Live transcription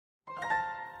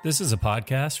This is a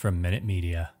podcast from Minute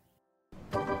Media.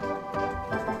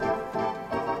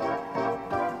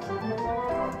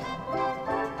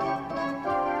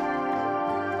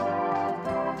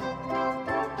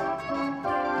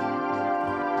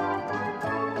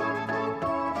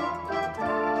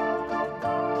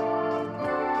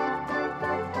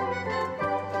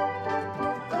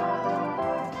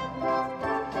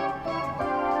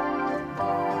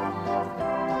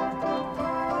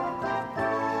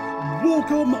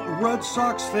 Welcome, Red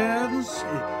Sox fans.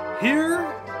 Here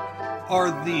are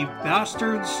the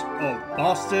bastards of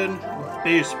Boston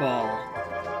baseball.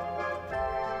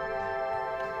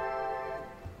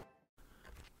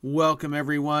 Welcome,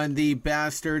 everyone. The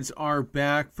bastards are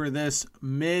back for this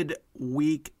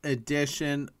mid-week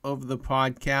edition of the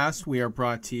podcast. We are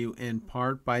brought to you in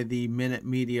part by the Minute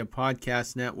Media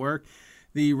Podcast Network.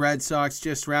 The Red Sox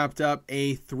just wrapped up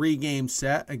a 3-game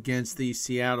set against the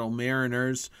Seattle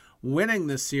Mariners, winning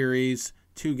the series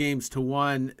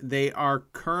 2-1. They are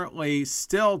currently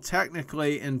still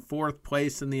technically in fourth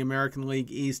place in the American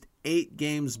League East, 8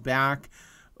 games back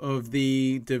of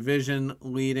the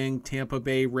division-leading Tampa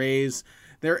Bay Rays.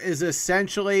 There is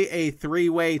essentially a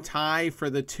 3-way tie for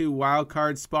the 2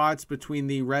 wildcard spots between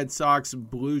the Red Sox,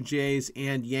 Blue Jays,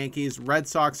 and Yankees. Red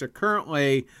Sox are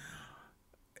currently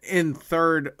in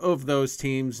third of those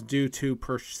teams due to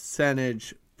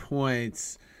percentage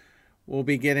points. We'll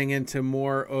be getting into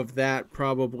more of that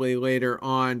probably later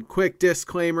on. Quick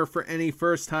disclaimer for any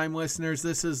first-time listeners.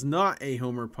 This is not a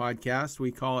Homer podcast.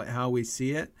 We call it how we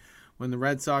see it. When the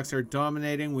Red Sox are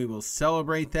dominating, we will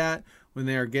celebrate that. When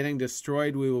they are getting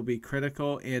destroyed, we will be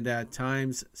critical and at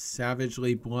times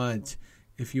savagely blunt.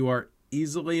 If you are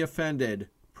easily offended,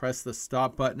 press the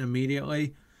stop button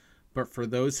immediately. But for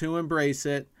those who embrace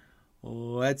it,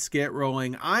 let's get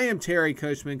rolling. I am Terry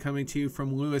Cushman coming to you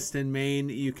from Lewiston, Maine.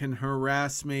 You can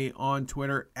harass me on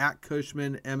Twitter at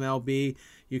CushmanMLB.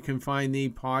 You can find the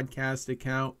podcast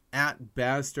account at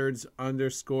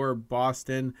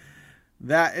bastards_Boston.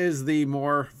 That is the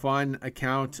more fun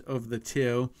account of the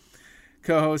two.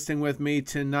 Co-hosting with me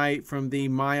tonight from the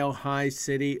mile-high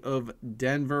city of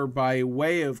Denver by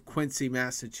way of Quincy,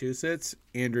 Massachusetts,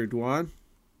 Andrew Dwan.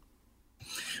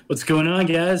 What's going on,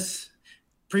 guys?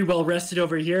 Pretty well rested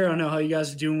over here. I don't know how you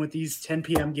guys are doing with these 10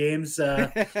 p.m. games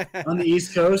on the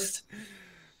East Coast.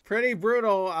 Pretty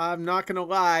brutal. I'm not going to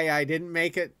lie. I didn't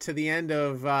make it to the end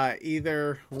of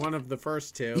either one of the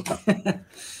first two.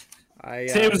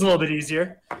 Today was a little bit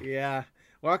easier. Yeah.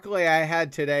 Luckily, I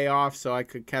had today off so I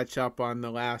could catch up on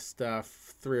the last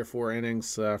 3 or 4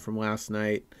 innings from last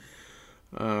night.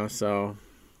 So,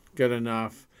 good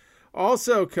enough.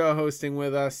 Also co-hosting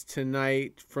with us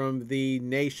tonight from the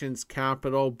nation's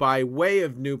capital by way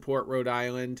of Newport, Rhode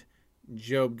Island,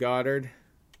 Job Goddard.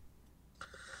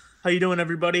 How you doing,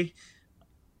 everybody?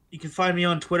 You can find me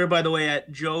on Twitter, by the way,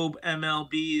 at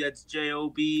JobMLB. That's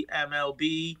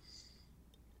JOBMLB.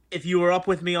 If you were up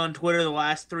with me on Twitter the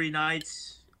last 3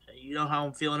 nights, you know how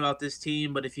I'm feeling about this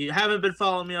team. But if you haven't been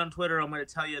following me on Twitter, I'm going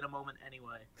to tell you in a moment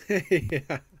anyway.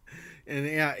 Yeah. And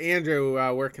yeah, Andrew,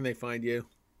 where can they find you?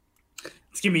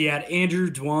 It's going to be at Andrew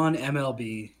Dwan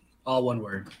MLB, all one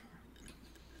word.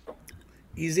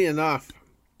 Easy enough.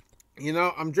 You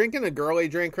know, I'm drinking a girly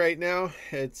drink right now.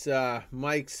 It's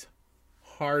Mike's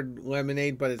hard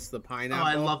lemonade, but it's the pineapple. Oh,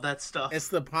 I love that stuff. It's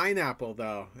the pineapple,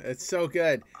 though. It's so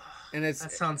good. And that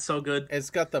sounds so good. It's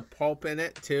got the pulp in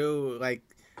it, too. Like,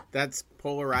 that's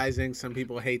polarizing. Some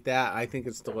people hate that. I think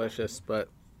it's delicious. But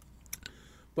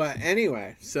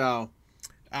anyway, so...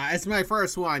 it's my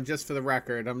first one, just for the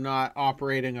record. I'm not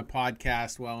operating a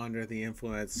podcast while under the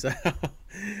influence. So,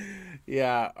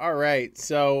 yeah, all right.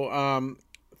 So,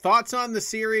 thoughts on the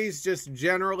series, just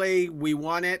generally, we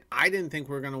won it. I didn't think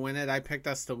we were going to win it. I picked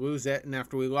us to lose it, and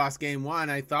after we lost game 1,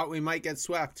 I thought we might get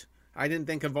swept. I didn't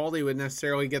think Eovaldi would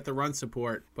necessarily get the run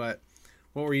support, but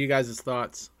what were you guys'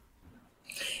 thoughts?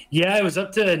 Yeah, it was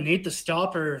up to Nate the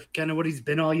Stopper, kind of what he's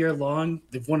been all year long.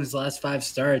 They've won his last 5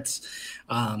 starts.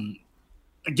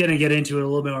 Going to get into it a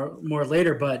little bit more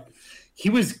later, but he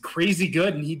was crazy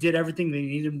good, and he did everything they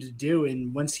needed him to do.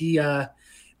 And once he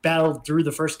battled through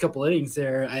the first couple innings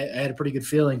there, I had a pretty good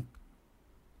feeling.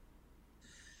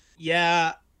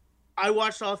 Yeah, I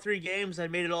watched all 3 games. I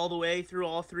made it all the way through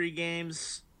all 3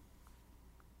 games.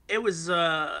 It was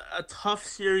a tough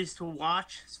series to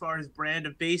watch as far as brand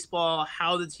of baseball,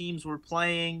 how the teams were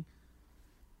playing.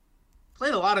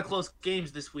 Played a lot of close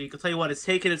games this week. I'll tell you what, it's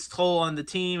taken its toll on the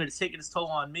team, and it's taken its toll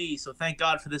on me, so thank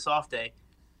God for this off day.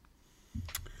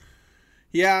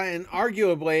 Yeah, and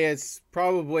arguably it's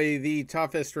probably the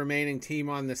toughest remaining team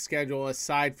on the schedule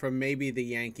aside from maybe the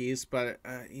Yankees. But,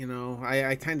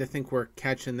 I kind of think we're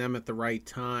catching them at the right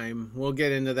time. We'll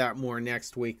get into that more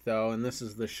next week, though, and this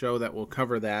is the show that will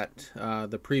cover that,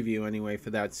 the preview anyway for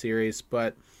that series.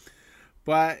 But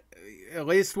at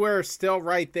least we're still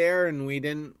right there, and we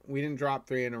didn't drop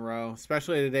 3 in a row,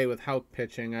 especially today with Houck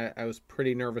pitching. I was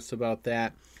pretty nervous about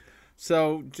that.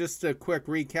 So just a quick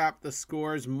recap, the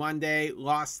scores. Monday,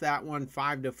 lost that one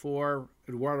 5-4.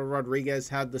 Eduardo Rodriguez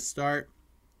had the start.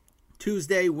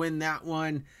 Tuesday, win that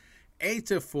one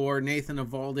 8-4. Nathan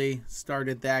Eovaldi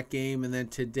started that game. And then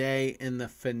today in the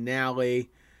finale,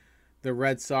 the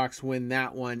Red Sox win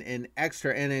that one in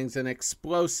extra innings, an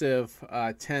explosive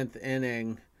 10th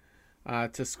inning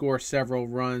to score several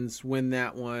runs, win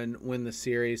that one, win the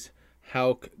series.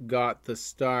 Houck got the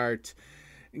start.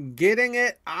 Getting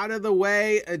it out of the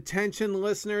way, attention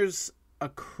listeners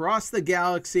across the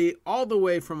galaxy, all the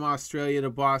way from Australia to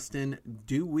Boston,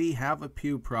 do we have a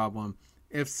pew problem?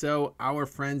 If so, our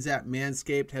friends at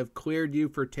Manscaped have cleared you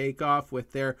for takeoff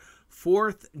with their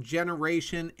 4th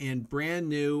generation and brand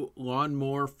new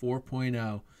Lawnmower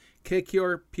 4.0. Kick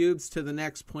your pubes to the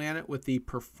next planet with the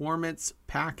Performance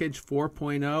Package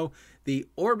 4.0. The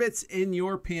orbits in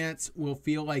your pants will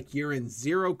feel like you're in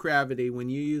zero gravity when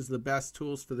you use the best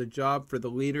tools for the job for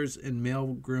the leaders in male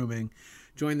grooming.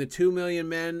 Join the 2 million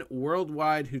men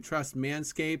worldwide who trust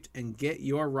Manscaped and get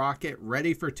your rocket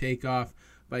ready for takeoff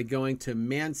by going to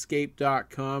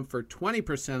manscaped.com for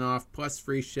 20% off plus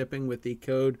free shipping with the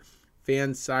code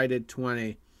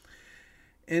FANSIDED20.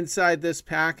 Inside this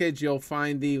package, you'll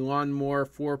find the Lawnmower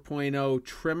 4.0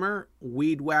 trimmer,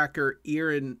 Weed Whacker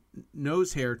ear and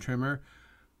nose hair trimmer,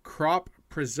 Crop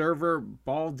Preserver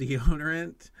ball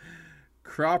deodorant,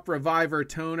 Crop Reviver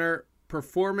toner,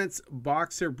 Performance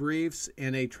boxer briefs,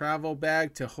 and a travel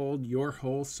bag to hold your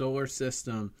whole solar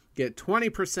system. Get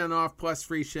 20% off plus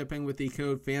free shipping with the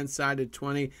code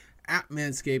FANSIDED20 at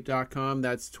manscaped.com.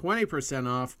 That's 20%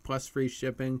 off plus free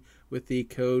shipping with the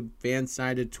code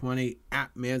FANSIDED20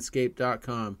 at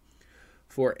manscaped.com.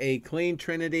 For a clean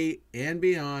trinity and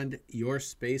beyond, your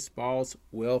space balls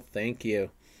will thank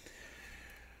you.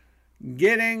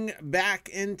 Getting back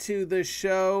into the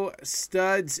show,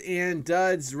 studs and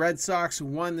duds. Red Sox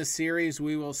won the series.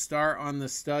 We will start on the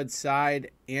stud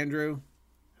side. Andrew,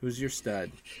 who's your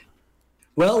stud?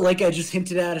 Well, like I just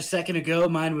hinted at a second ago,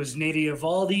 mine was Nathan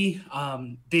Eovaldi.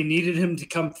 They needed him to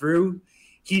come through.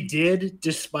 He did,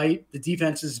 despite the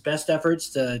defense's best efforts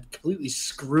to completely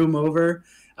screw him over.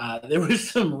 There was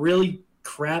some really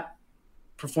crap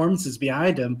performances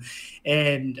behind him,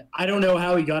 and I don't know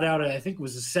how he got out. I think it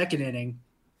was the second inning,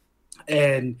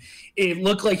 and it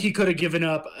looked like he could have given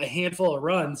up a handful of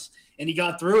runs, and he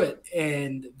got through it,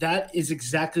 and that is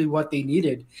exactly what they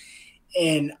needed.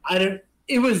 And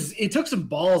it took some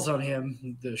balls on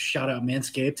him, the shout out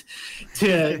Manscaped,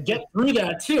 to get through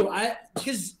that too.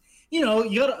 Because you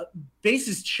got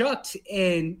bases chucked,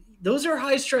 and those are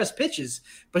high stress pitches.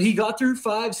 But he got through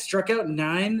 5, struck out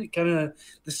 9, kind of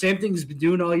the same thing he's been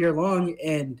doing all year long.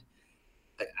 And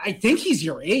I think he's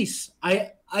your ace.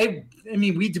 I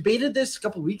mean, we debated this a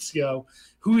couple weeks ago.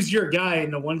 Who's your guy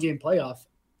in the 1-game playoff?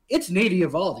 It's Nathan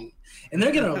Eovaldi, and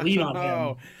they're going to lean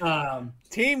on him.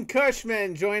 Team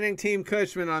Cushman joining Team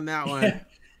Cushman on that one.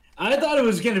 I thought it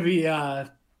was going to be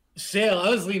Sale. I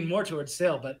was leaning more towards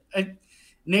Sale, but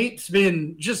Nate's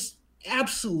been just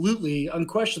absolutely,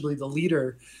 unquestionably the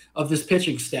leader of this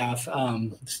pitching staff,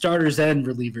 starters and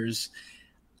relievers.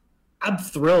 I'm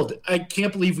thrilled. I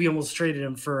can't believe we almost traded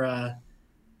him for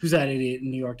who's that idiot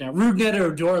in New York now? Rougned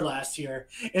Odor last year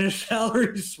in a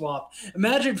salary swap.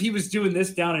 Imagine if he was doing this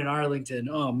down in Arlington.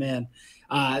 Oh, man.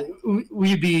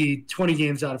 We'd be 20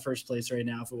 games out of first place right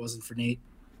now if it wasn't for Nate.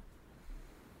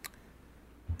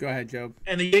 Go ahead, Joe.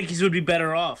 And the Yankees would be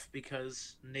better off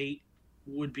because Nate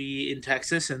would be in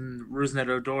Texas and Rougned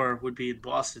Odor would be in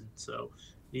Boston. So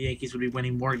the Yankees would be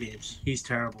winning more games. He's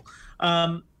terrible.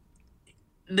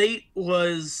 Nate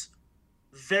was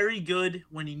very good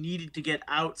when he needed to get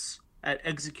outs at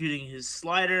executing his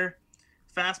slider.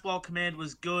 Fastball command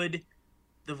was good.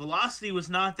 The velocity was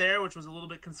not there, which was a little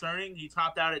bit concerning. He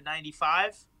topped out at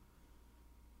 95.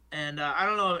 And I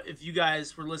don't know if you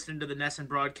guys were listening to the Nesson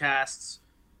broadcasts,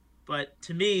 but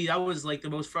to me, that was like the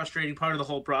most frustrating part of the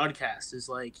whole broadcast is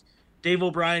like Dave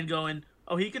O'Brien going,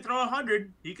 oh, he could throw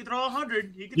 100. He could throw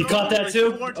 100. He could you throw caught that like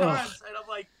too? 4 times. And I'm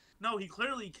like, no, he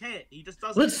clearly can't. He just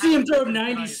doesn't. Let's see him throw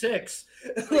 96.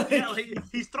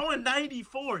 He's throwing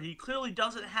 94. He clearly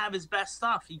doesn't have his best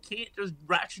stuff. He can't just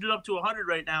ratchet it up to 100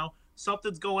 right now.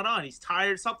 Something's going on. He's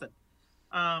tired. Something.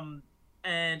 And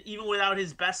even without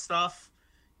his best stuff,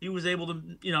 he was able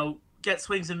to, get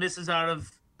swings and misses out of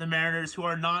the Mariners, who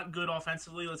are not good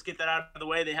offensively. Let's get that out of the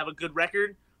way. They have a good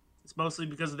record. It's mostly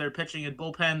because of their pitching and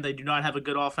bullpen. They do not have a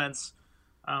good offense.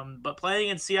 But playing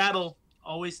in Seattle,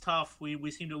 always tough.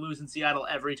 We seem to lose in Seattle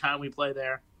every time we play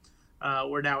there.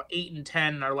 We're now 8-10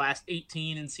 in our last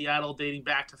 18 in Seattle, dating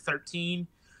back to 13.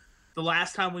 The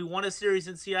last time we won a series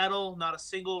in Seattle, not a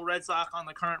single Red Sox on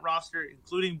the current roster,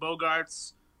 including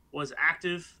Bogaerts, was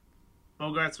active.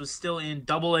 Bogaerts was still in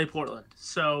Double-A Portland.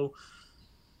 So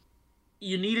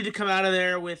you needed to come out of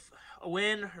there with a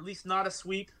win, or at least not a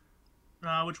sweep,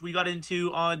 which we got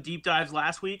into on Deep Dives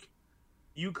last week.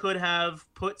 You could have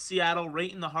put Seattle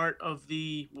right in the heart of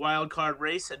the wild card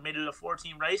race and made it a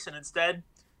 4-team race, and instead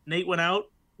Nate went out,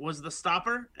 was the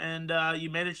stopper, and you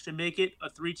managed to make it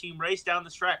a 3-team race down the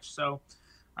stretch. So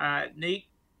Nate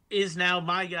is now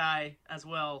my guy as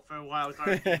well for wild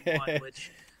card game 1,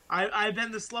 which I've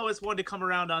been the slowest one to come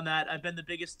around on that. I've been the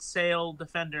biggest Sale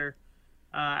defender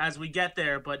as we get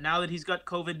there, but now that he's got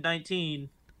COVID-19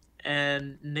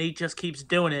 and Nate just keeps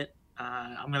doing it,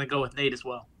 I'm going to go with Nate as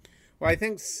well. Well, I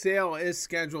think Sale is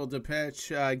scheduled to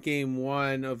pitch game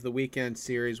 1 of the weekend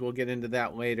series. We'll get into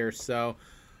that later. So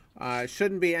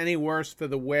shouldn't be any worse for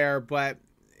the wear. But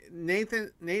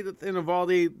Nathan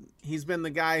Eovaldi, he's been the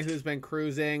guy who's been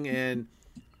cruising, and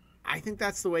I think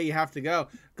that's the way you have to go.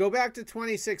 Go back to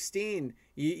 2016.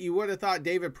 You would have thought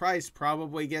David Price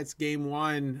probably gets game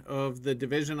 1 of the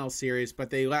divisional series, but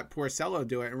they let Porcello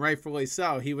do it, and rightfully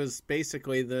so. He was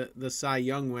basically the Cy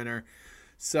Young winner.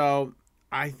 So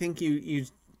I think you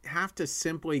have to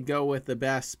simply go with the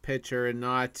best pitcher and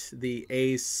not the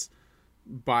ace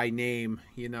by name,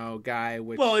 guy.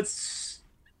 Well, it's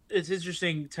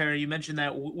interesting, Terry. You mentioned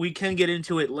that we can get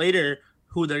into it later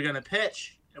who they're going to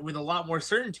pitch with a lot more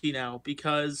certainty now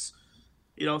because,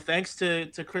 thanks to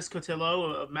Chris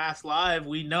Cotillo of Mass Live,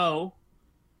 we know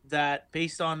that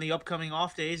based on the upcoming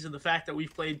off days and the fact that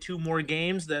we've played 2 more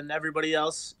games than everybody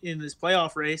else in this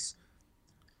playoff race,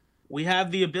 we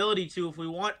have the ability to, if we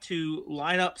want to,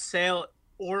 line up Sale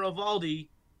or Eovaldi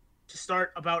to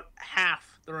start about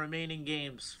half the remaining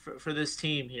games for this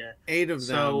team here. 8 of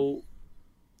them. So,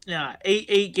 yeah,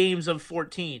 8 games of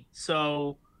 14.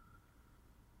 So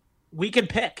we can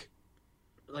pick.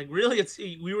 Like, really,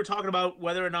 we were talking about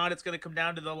whether or not it's going to come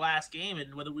down to the last game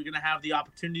and whether we're going to have the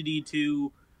opportunity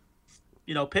to,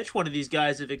 pitch one of these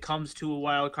guys if it comes to a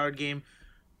wild card game.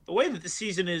 The way that the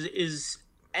season is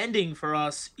ending for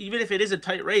us, even if it is a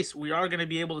tight race, we are going to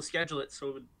be able to schedule it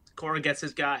so Cora gets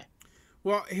his guy.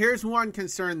 Well, here's one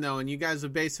concern though, and you guys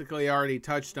have basically already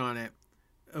touched on it.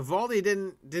 Eovaldi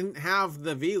didn't have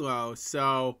the velo,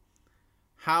 so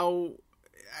how?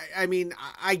 I mean,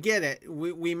 I get it.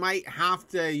 We might have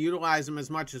to utilize him as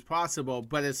much as possible,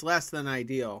 but it's less than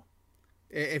ideal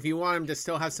if you want him to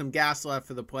still have some gas left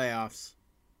for the playoffs.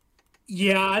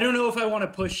 Yeah, I don't know if I want to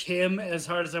push him as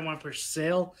hard as I want to push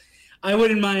Sale. I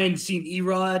wouldn't mind seeing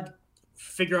Erod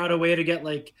figure out a way to get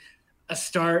like a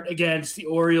start against the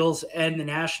Orioles and the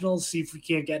Nationals. See if we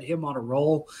can't get him on a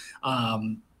roll.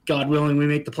 God willing, we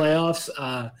make the playoffs.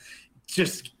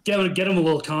 Just get him a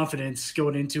little confidence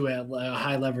going into a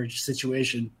high leverage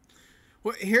situation.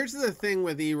 Well, here's the thing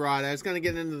with Erod. I was going to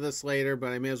get into this later,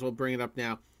 but I may as well bring it up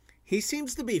now. He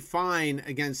seems to be fine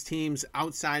against teams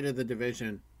outside of the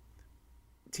division.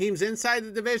 Teams inside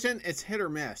the division, it's hit or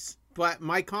miss. But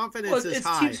my confidence is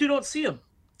high. It's teams who don't see him.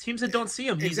 Teams that don't see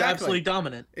him, he's absolutely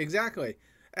dominant. Exactly.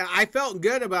 I felt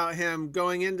good about him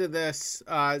going into this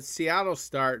Seattle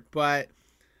start, but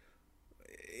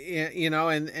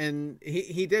and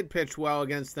he did pitch well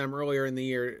against them earlier in the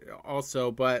year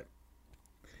also. But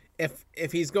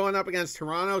if he's going up against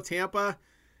Toronto, Tampa,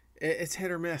 it's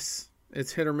hit or miss.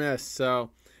 It's hit or miss.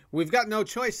 So we've got no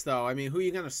choice, though. I mean, who are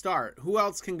you going to start? Who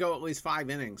else can go at least 5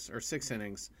 innings or 6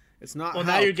 innings? It's not. Well,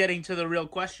 now you're getting to the real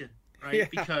question, right? Yeah.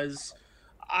 Because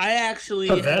I actually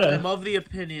am of the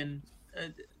opinion.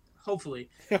 Hopefully,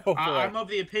 I'm of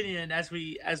the opinion as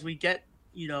we get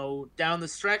down the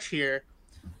stretch here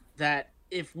that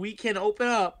if we can open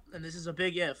up, and this is a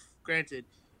big if, granted,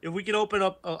 if we can open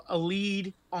up a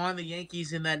lead on the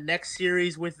Yankees in that next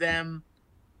series with them,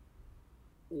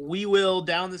 we will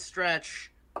down the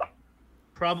stretch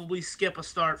probably skip a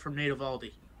start from Nate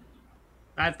Eovaldi.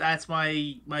 That's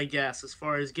my guess as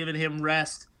far as giving him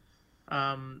rest.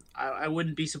 I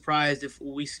wouldn't be surprised if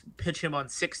we pitch him on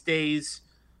 6 days,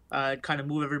 kind of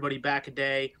move everybody back a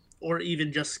day, or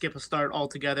even just skip a start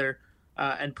altogether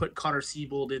and put Connor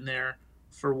Siebold in there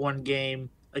for 1 game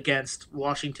against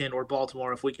Washington or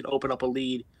Baltimore if we can open up a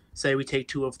lead. Say we take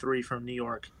 2 of 3 from New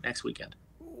York next weekend.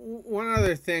 One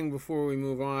other thing before we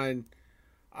move on.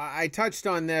 I touched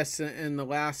on this in the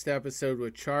last episode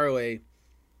with Charlie.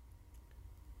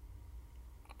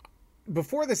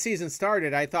 Before the season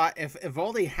started, I thought if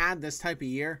Eovaldi had this type of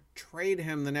year, trade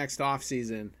him the next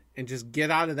offseason and just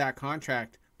get out of that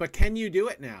contract. But can you do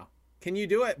it now? Can you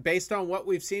do it based on what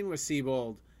we've seen with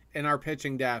Seabold and our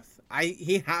pitching depth?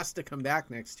 He has to come back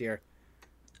next year.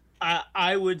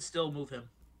 I would still move him.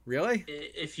 Really?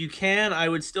 If you can, I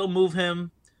would still move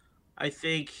him. I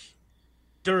think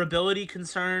durability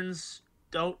concerns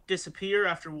don't disappear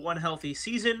after one healthy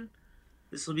season.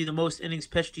 This will be the most innings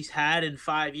pitched he's had in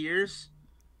 5 years.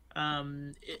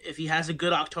 If he has a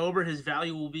good October, his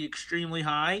value will be extremely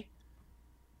high.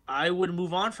 I would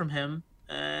move on from him,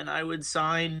 and I would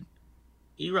sign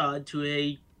Erod to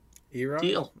a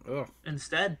deal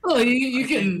instead. Well, you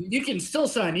can still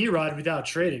sign Erod without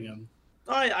trading him.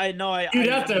 I know. You'd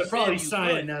have to probably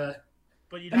sign.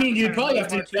 But you'd probably have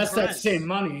to invest that same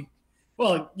money.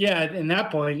 Well, yeah, at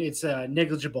that point, it's a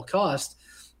negligible cost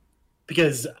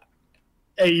because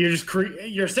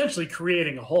you're essentially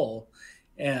creating a hole.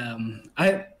 You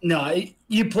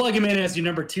plug him in as your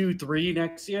number 2, 3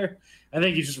 next year. I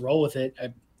think you just roll with it.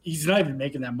 He's not even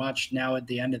making that much now at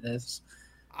the end of this.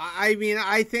 I mean,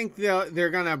 I think they're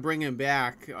going to bring him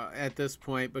back at this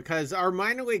point because our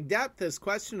minor league depth is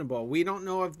questionable. We don't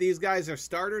know if these guys are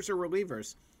starters or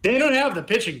relievers. They don't have the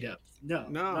pitching depth. No,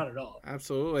 not at all.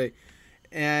 Absolutely.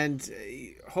 And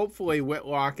hopefully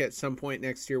Whitlock at some point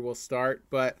next year will start.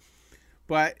 But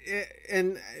I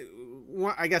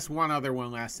guess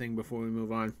one last thing before we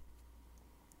move on.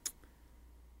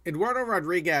 Eduardo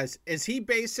Rodriguez, has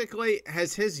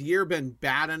his year been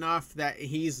bad enough that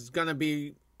he's going to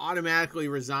be automatically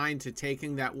resigned to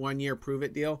taking that 1-year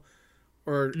prove-it deal?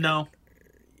 Or no.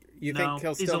 You think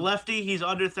he'll still... He's a lefty. He's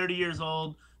under 30 years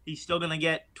old. He's still going to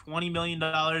get $20 million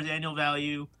annual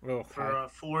value for a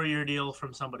 4-year deal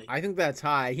from somebody. I think that's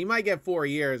high. He might get 4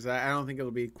 years. I don't think it'll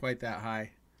be quite that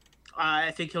high. I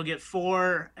think he'll get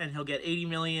 4, and he'll get $80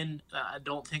 million. I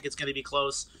don't think it's going to be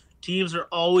close. Teams are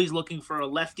always looking for a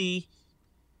lefty,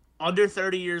 under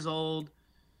 30 years old.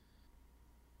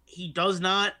 He does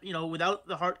not, without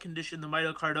the heart condition, the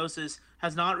myocardosis,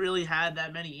 has not really had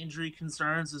that many injury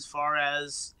concerns as far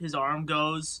as his arm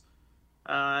goes.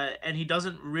 And he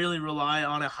doesn't really rely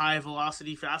on a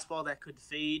high-velocity fastball that could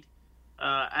fade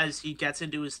as he gets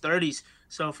into his 30s.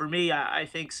 So for me, I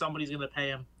think somebody's going to pay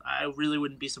him. I really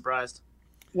wouldn't be surprised.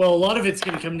 Well, a lot of it's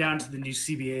going to come down to the new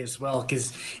CBA as well,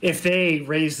 because if they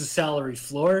raise the salary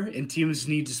floor and teams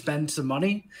need to spend some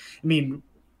money, I mean,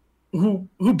 who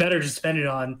better to spend it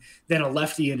on than a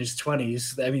lefty in his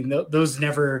 20s? I mean, those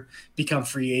never become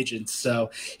free agents.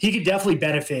 So he could definitely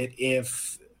benefit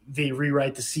if they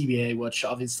rewrite the CBA, which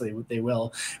obviously they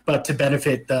will, but to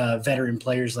benefit the veteran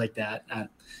players like that.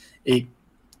 I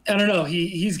don't know.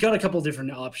 He's got a couple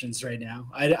different options right now.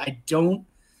 I don't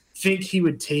think he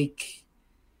would take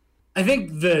 – I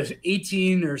think the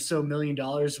 $18 or so million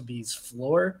would be his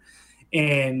floor,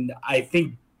 and I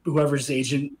think whoever's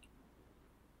agent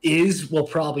will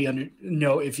probably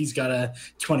know if he's got a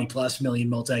 $20+ million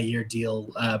multi-year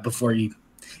deal before he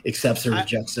accepts or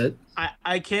rejects it.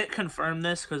 I can't confirm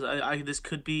this because this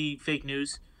could be fake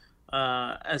news,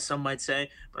 as some might say,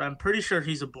 but I'm pretty sure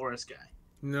he's a Boris guy.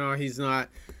 No, he's not.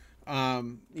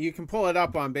 You can pull it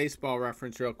up on Baseball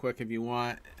Reference real quick if you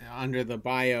want under the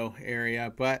bio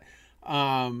area, but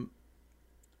I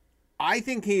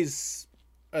think he's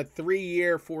a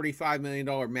 3-year, $45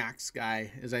 million max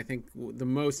guy is I think the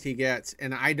most he gets,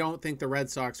 and I don't think the Red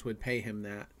Sox would pay him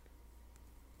that.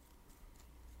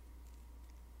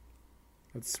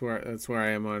 That's where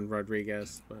I am on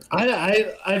Rodriguez. But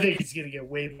I think he's going to get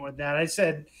way more than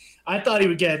that. I thought he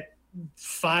would get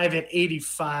 5 at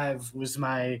 85 was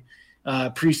my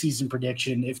preseason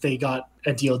prediction if they got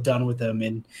a deal done with him,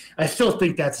 and I still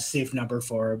think that's a safe number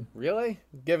for him. Really?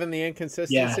 Given the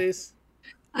inconsistencies?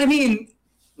 Yeah. I mean,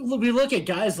 we look at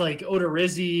guys like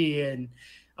Odorizzi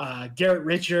and Garrett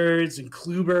Richards and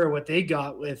Kluber, what they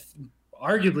got with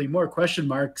arguably more question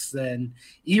marks than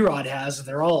Erod has, and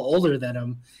they're all older than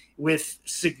him with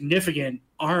significant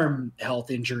arm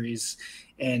health injuries.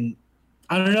 And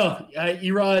I don't know,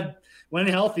 Erod, when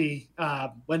healthy,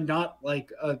 when not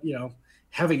like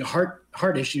having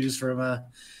heart issues from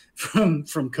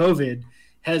COVID,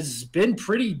 has been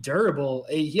pretty durable.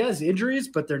 He has injuries,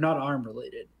 but they're not arm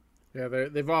related. Yeah,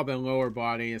 they've all been lower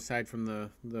body aside from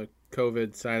the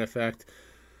COVID side effect.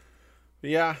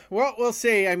 Yeah, well, we'll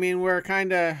see. I mean, we're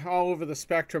kind of all over the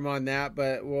spectrum on that,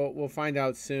 but we'll find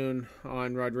out soon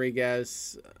on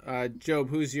Rodriguez. Job,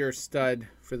 who's your stud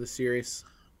for the series?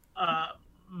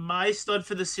 My stud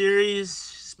for the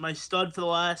series, my stud for the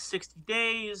last 60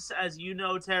 days, as you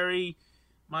know, Terry,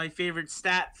 My favorite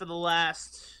stat for the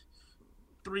last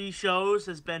 3 shows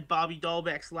has been Bobby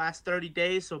Dahlbeck's last 30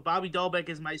 days. So Bobby Dahlbeck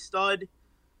is my stud.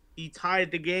 He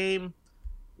tied the game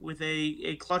with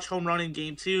a clutch home run in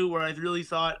Game 2 where I really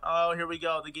thought, oh, here we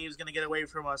go. The game's going to get away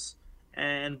from us.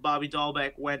 And Bobby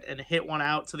Dahlbeck went and hit one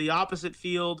out to the opposite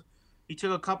field. He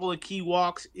took a couple of key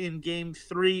walks in Game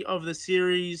 3 of the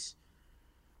series.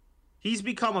 He's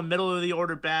become a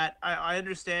middle-of-the-order bat. I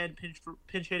understand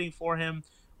pinch hitting for him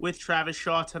with Travis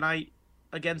Shaw tonight.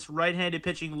 Against right-handed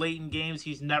pitching late in games,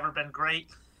 he's never been great.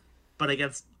 But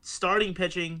against starting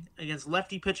pitching, against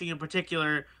lefty pitching in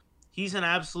particular, he's an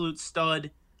absolute stud.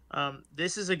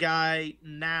 This is a guy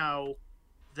now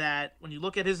that, when you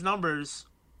look at his numbers,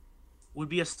 would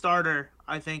be a starter,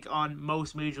 I think, on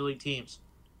most Major League teams.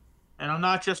 And I'm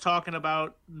not just talking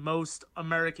about most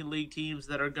American League teams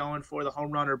that are going for the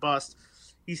home run or bust.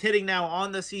 He's hitting now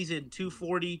on the season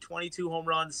 240, 22 home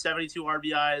runs, 72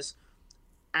 RBIs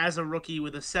as a rookie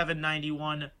with a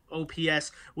 791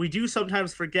 OPS. We do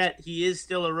sometimes forget he is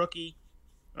still a rookie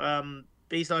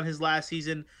based on his last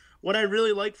season. What I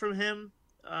really like from him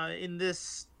in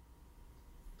this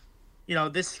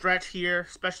stretch here,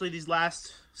 especially these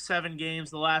last 7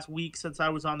 games, the last week since I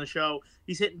was on the show,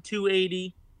 he's hitting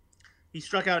 280. He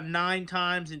struck out 9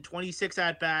 times in 26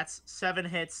 at-bats, 7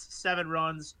 hits, 7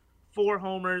 runs, 4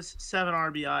 homers, 7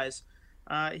 RBIs.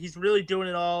 He's really doing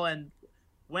it all, and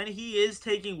when he is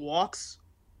taking walks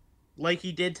like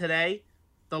he did today,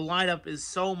 the lineup is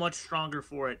so much stronger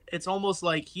for it. It's almost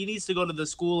like he needs to go to the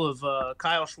school of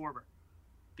Kyle Schwarber,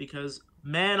 because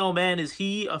man, oh man, is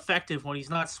he effective when he's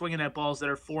not swinging at balls that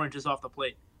are 4 inches off the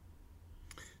plate.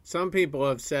 Some people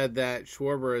have said that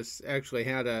Schwarber has actually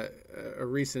had a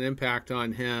recent impact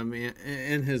on him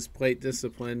in his plate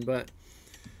discipline, but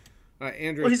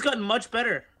Andrew... Well, he's gotten much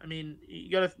better. I mean,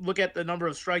 you got to look at the number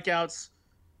of strikeouts.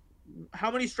 How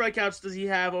many strikeouts does he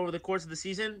have over the course of the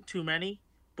season? Too many.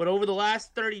 But over the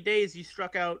last 30 days, he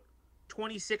struck out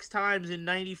 26 times in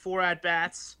 94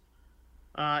 at-bats,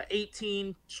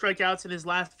 18 strikeouts in his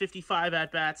last 55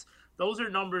 at-bats. Those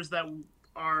are numbers that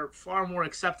are far more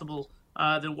acceptable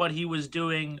than what he was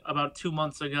doing about 2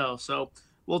 months ago. So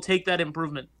we'll take that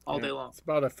improvement all day long. It's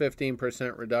about a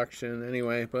 15% reduction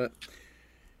anyway. But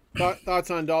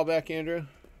thoughts on Dahlbeck, Andrew?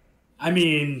 I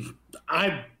mean,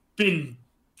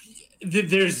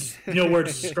 there's no word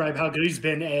to describe how good he's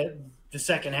been at the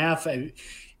second half.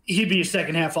 He'd be a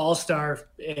second half all-star,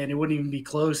 and it wouldn't even be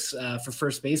close for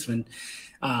first baseman.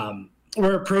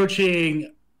 We're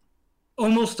approaching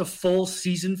almost a full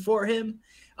season for him.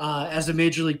 As a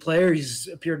major league player, he's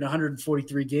appeared in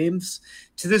 143 games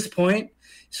to this point.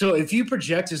 So if you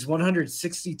project his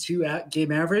 162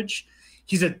 game average,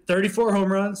 he's at 34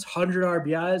 home runs, 100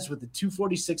 RBIs with a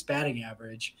 246 batting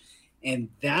average. And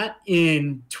that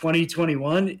in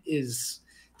 2021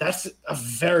 that's a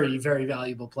very, very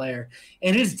valuable player.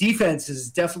 And his defense has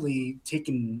definitely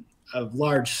taken a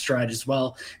large stride as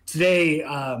well. Today,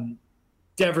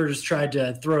 Devers tried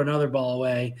to throw another ball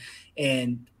away,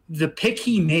 and the pick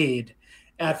he made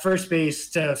at first base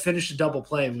to finish a double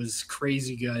play was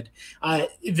crazy good.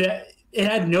 It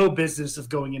had no business of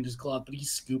going into his glove, but he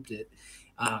scooped it.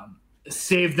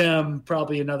 Saved them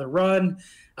probably another run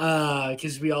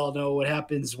because we all know what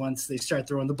happens once they start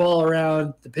throwing the ball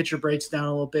around. The pitcher breaks down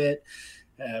a little bit.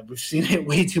 We've seen it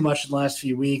way too much in the last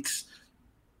few weeks.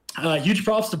 Huge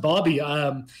props to Bobby.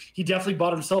 He definitely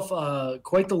bought himself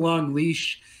quite the long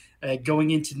leash going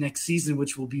into next season,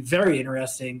 which will be very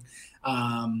interesting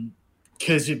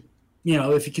because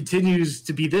if he continues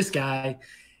to be this guy,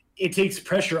 it takes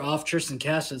pressure off Tristan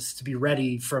Casas to be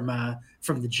ready from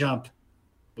the jump,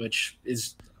 which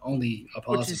is only a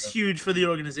positive. Which is huge for the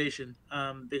organization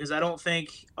because I don't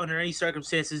think under any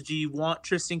circumstances do you want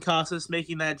Tristan Casas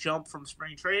making that jump from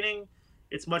spring training.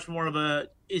 It's much more of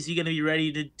is he going to be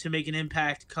ready to make an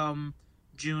impact come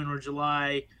June or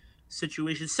July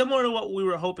situation, similar to what we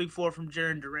were hoping for from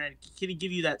Jarren Duran. Can he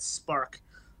give you that spark?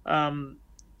 Bobby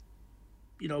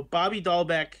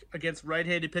Dahlbeck against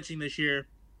right-handed pitching this year,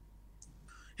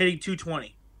 hitting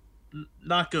 220.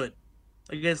 Not good.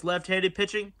 Against left-handed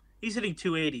pitching, he's hitting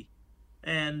 280.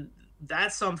 And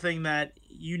that's something that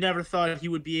you never thought he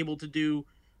would be able to do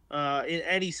in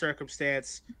any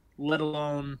circumstance, let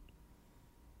alone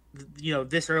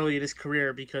this early in his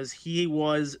career, because he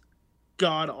was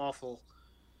god-awful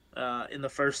in the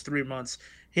first 3 months.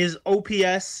 His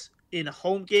OPS in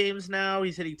home games now,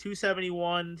 he's hitting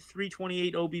 271,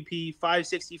 328 OBP,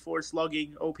 564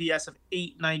 slugging, OPS of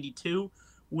 892,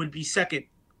 would be second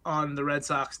on the Red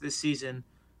Sox this season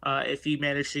if he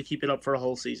managed to keep it up for a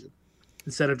whole season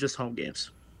instead of just home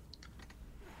games.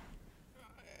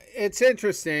 It's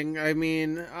interesting. I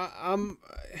mean,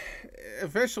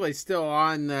 officially still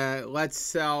on the let's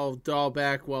sell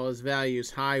Dahlbeck while his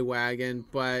value's high wagon,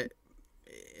 but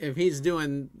if he's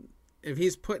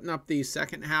putting up these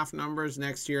second half numbers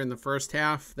next year in the first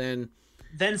half, then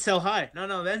sell high.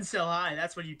 No, then sell high.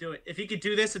 That's when you do it. If he could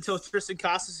do this until Tristan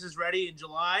Casas is ready in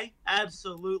July,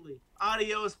 absolutely.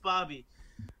 Adios, Bobby.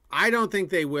 I don't think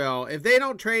they will. If they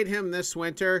don't trade him this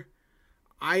winter,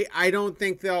 I don't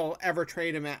think they'll ever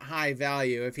trade him at high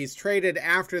value. If he's traded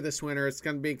after this winter, it's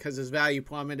going to be because his value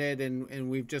plummeted and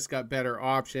we've just got better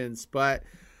options. But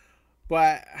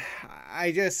I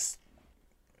guess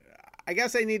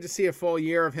I need to see a full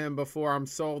year of him before I'm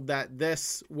sold that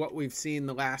what we've seen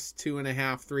the last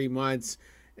 2.5, 3 months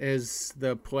is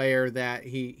the player that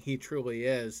he truly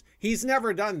is. He's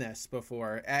never done this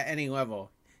before at any level.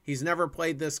 He's never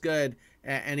played this good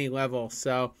at any level.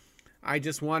 So I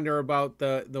just wonder about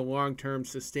the long-term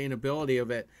sustainability of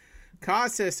it.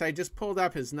 Casas, I just pulled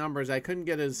up his numbers. I couldn't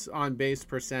get his on-base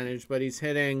percentage, but he's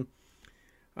hitting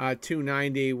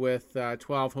 .290 with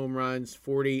 12 home runs,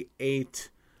 48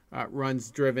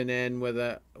 runs driven in with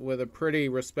a pretty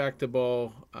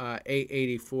respectable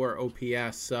 .884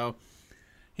 OPS. So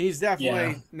he's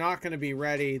definitely not going to be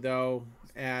ready, though.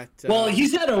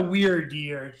 He's had a weird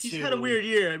year too. He's had a weird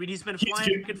year. I mean, he's been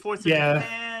flying back and forth to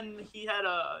Japan. He had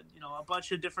a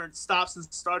bunch of different stops and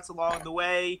starts along the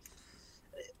way.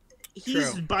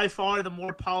 He's by far the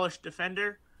more polished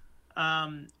defender.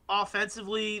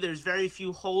 Offensively, there's very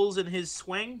few holes in his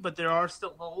swing, but there are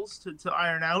still holes to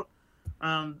iron out.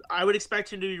 I would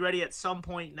expect him to be ready at some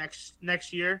point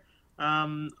next year,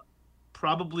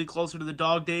 probably closer to the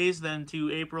dog days than to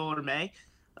April or May.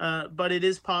 But it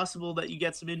is possible that you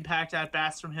get some impact at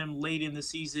bats from him late in the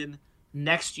season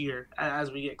next year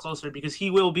as we get closer, because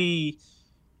he will be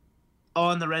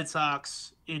on the Red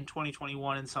Sox in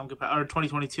 2021 or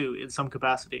 2022 in some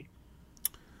capacity.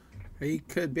 He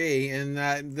could be, and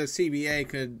the CBA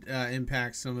could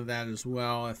impact some of that as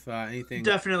well if anything.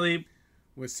 Definitely.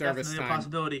 With service definitely time, a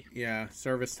possibility. Yeah,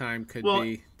 service time could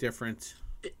be different.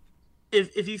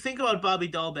 If you think about Bobby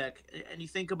Dahlbeck and you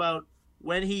think about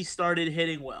when he started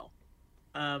hitting well,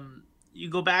 you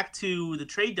go back to the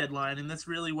trade deadline, and that's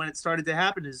really when it started to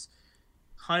happen. Is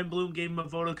Chaim Bloom gave him a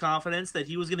vote of confidence that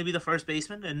he was going to be the first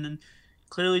baseman, and then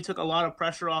clearly took a lot of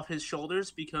pressure off his shoulders,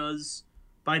 because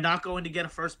by not going to get a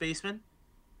first baseman,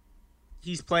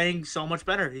 he's playing so much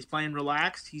better. He's playing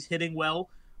relaxed. He's hitting well.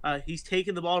 He's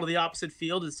taking the ball to the opposite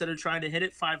field instead of trying to hit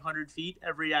it 500 feet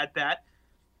every at-bat.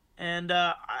 And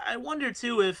I wonder,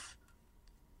 too, if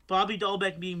Bobby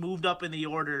Dahlbeck being moved up in the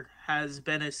order has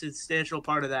been a substantial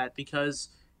part of that, because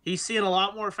he's seeing a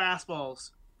lot more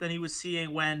fastballs than he was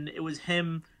seeing when it was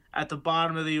him at the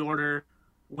bottom of the order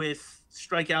with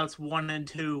strikeouts 1 and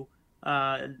 2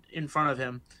 in front of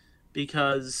him,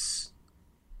 because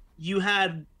you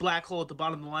had Black Hole at the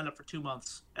bottom of the lineup for 2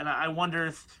 months. And I wonder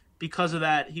if because of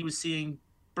that he was seeing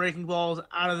breaking balls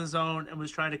out of the zone and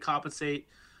was trying to compensate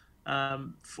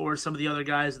for some of the other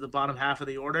guys at the bottom half of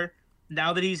the order.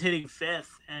 Now that he's hitting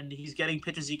 5th and he's getting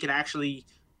pitches he can actually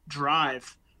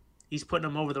drive, he's putting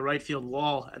them over the right field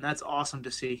wall, and that's awesome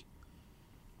to see.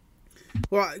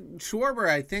 Well, Schwarber,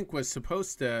 I think, was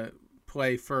supposed to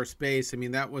play first base. I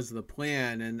mean, that was the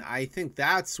plan, and I think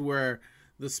that's where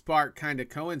the spark kind of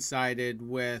coincided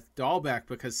with Dahlbeck,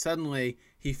 because suddenly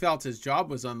he felt his job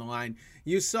was on the line.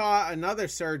 You saw another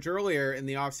surge earlier in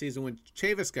the offseason when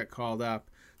Chavis got called up.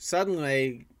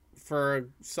 Suddenly, for a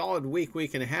solid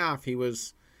week and a half, he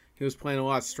was playing a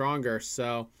lot stronger.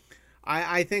 So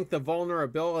I think the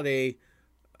vulnerability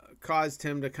caused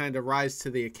him to kind of rise to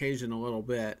the occasion a little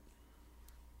bit.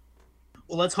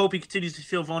 Well, let's hope he continues to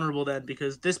feel vulnerable then,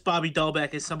 because this Bobby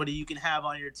Dahlbeck is somebody you can have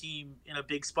on your team in a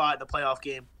big spot in a playoff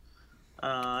game.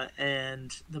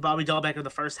 And the Bobby Dahlbeck of the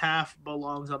first half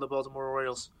belongs on the Baltimore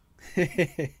Orioles.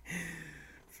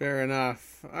 Fair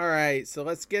enough. All right, so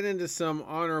let's get into some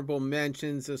honorable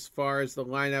mentions as far as the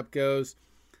lineup goes.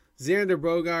 Xander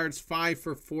Bogaerts, 5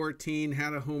 for 14,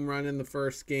 had a home run in the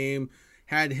first game,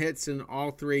 had hits in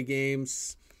all 3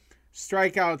 games.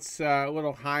 Strikeouts a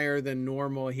little higher than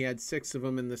normal. He had 6 of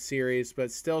them in the series,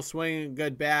 but still swinging a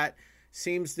good bat.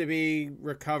 Seems to be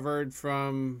recovered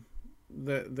from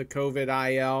the COVID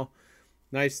IL.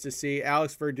 Nice to see.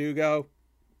 Alex Verdugo,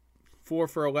 4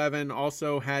 for 11,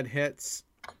 also had hits.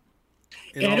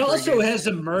 And also has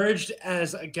emerged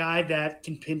as a guy that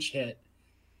can pinch hit.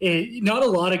 Not a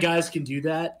lot of guys can do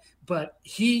that, but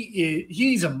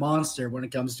he's a monster when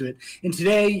it comes to it. And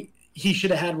today, he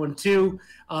should have had one too.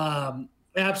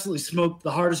 Absolutely smoked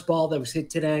the hardest ball that was hit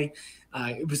today.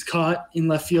 It was caught in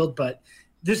left field, but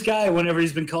this guy, whenever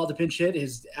he's been called to pinch hit,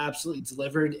 has absolutely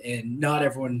delivered, and not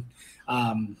everyone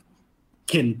can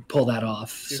can pull that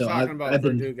off. You're so talking about I've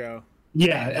been, Verdugo.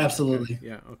 yeah, absolutely. Okay.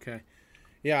 Yeah. Okay.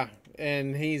 Yeah,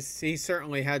 and he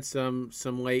certainly had some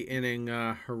late inning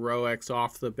heroics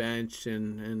off the bench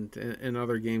and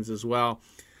other games as well.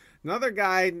 Another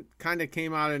guy kind of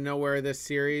came out of nowhere this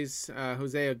series,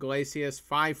 Jose Iglesias,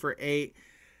 5 for 8.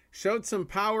 Showed some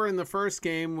power in the first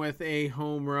game with a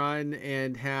home run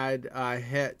and had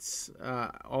hits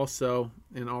also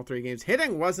in all 3 games.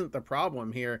 Hitting wasn't the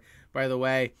problem here, by the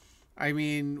way. I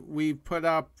mean, we put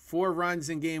up 4 runs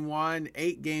in game 1,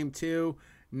 8 game 2,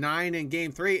 9 in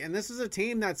game 3, and this is a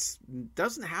team that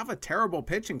doesn't have a terrible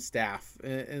pitching staff,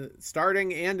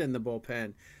 starting and in the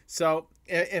bullpen. So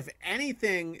if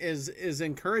anything is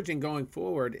encouraging going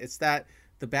forward, it's that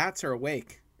the bats are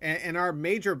awake, and our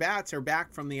major bats are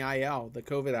back from the IL, the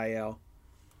COVID IL.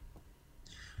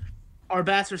 Our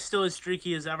bats are still as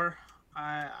streaky as ever.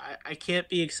 I can't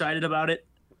be excited about it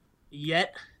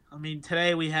yet. I mean,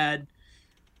 today we had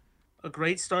a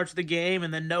great start to the game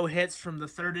and then no hits from the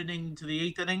 3rd inning to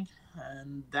the 8th inning,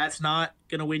 and that's not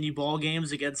going to win you ball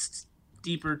games against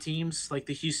deeper teams like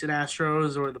the Houston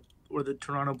Astros or the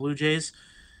Toronto Blue Jays.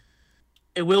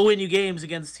 It will win you games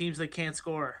against teams that can't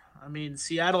score. I mean,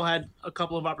 Seattle had a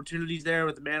couple of opportunities there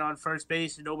with the man on first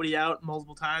base and nobody out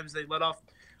multiple times. They let off,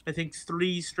 I think,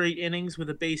 3 straight innings with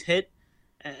a base hit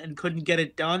and couldn't get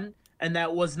it done, and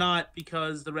that was not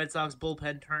because the Red Sox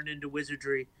bullpen turned into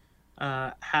wizardry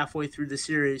halfway through the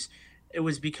series. It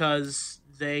was because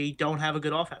they don't have a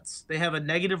good offense. They have a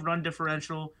negative run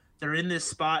differential. They're in this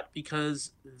spot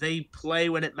because they play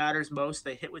when it matters most.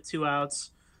 They hit with 2 outs.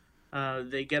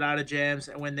 They get out of jams,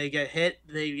 and when they get hit,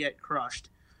 they get crushed.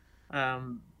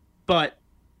 But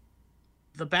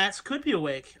the bats could be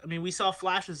awake. I mean, we saw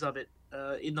flashes of it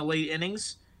in the late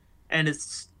innings, and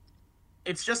it's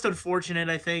just unfortunate,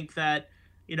 I think, that,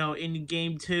 in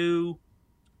game 2,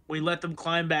 we let them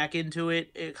climb back into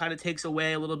it. It kind of takes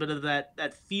away a little bit of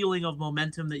that feeling of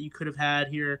momentum that you could have had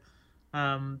here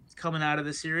coming out of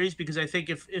the series, because I think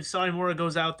if Sonimura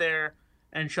goes out there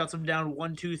and shuts them down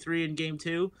 1-2-3 in game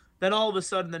 2, then all of a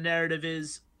sudden the narrative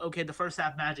is, okay, the first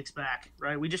half magic's back,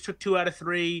 right? We just took 2 out of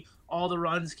 3. All the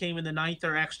runs came in the 9th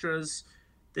or extras.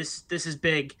 This is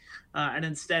big. And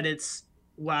instead it's,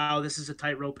 wow, this is a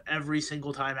tightrope every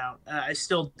single time out. I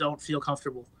still don't feel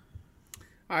comfortable.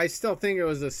 I still think it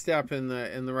was a step in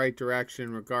the right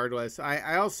direction regardless.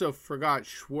 I also forgot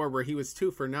Schwarber. He was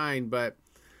 2 for 9, but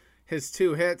his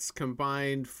 2 hits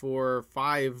combined for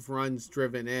 5 runs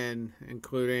driven in,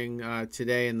 including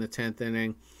today in the 10th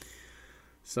inning.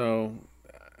 So,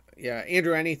 yeah.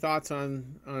 Andrew, any thoughts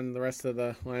on the rest of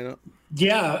the lineup?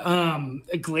 Yeah,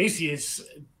 Iglesias,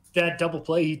 that double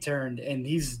play he turned, and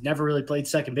he's never really played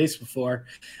second base before.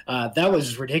 That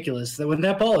was ridiculous. When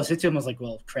that ball was hit to him, I was like,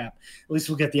 well, crap. At least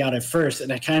we'll get the out at first.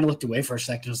 And I kind of looked away for a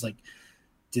second. I was like,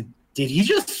 did he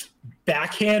just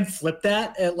backhand flip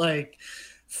that at, like,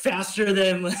 faster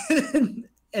than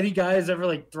any guy has ever,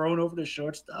 like, thrown over to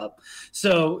shortstop?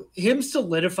 So him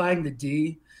solidifying the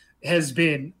D has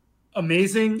been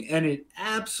amazing, and it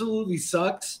absolutely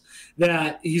sucks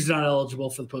that he's not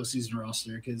eligible for the postseason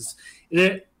roster, because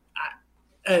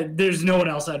there's no one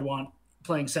else I'd want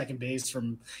playing second base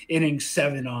from inning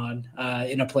 7 on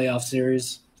in a playoff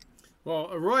series. Well,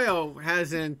 Arroyo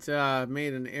hasn't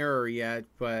made an error yet,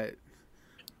 but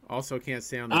also can't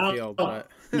stay on the field. But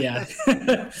yeah.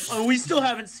 We still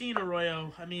haven't seen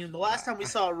Arroyo. I mean, the last time we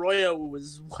saw Arroyo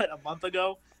was, a month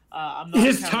ago? I'm not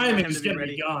His timing is going to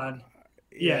be gone.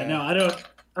 Yeah, no, I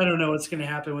don't know what's going to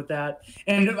happen with that.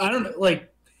 And I don't know,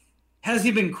 like, has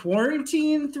he been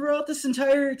quarantined throughout this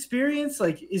entire experience?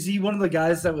 Like, is he one of the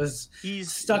guys that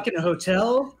he's stuck in a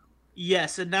hotel?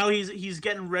 Yes, and now he's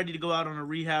getting ready to go out on a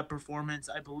rehab performance.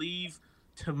 I believe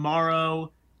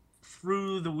tomorrow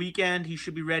through the weekend, he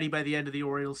should be ready by the end of the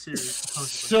Orioles series.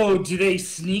 So do they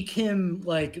sneak him,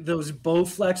 like, those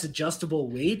Bowflex adjustable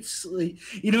weights? Like,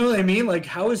 you know what I mean? Like,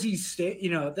 how is he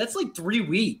that's like 3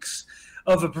 weeks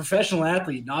of a professional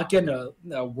athlete not getting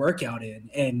a workout in.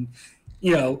 And,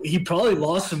 he probably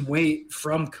lost some weight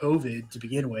from COVID to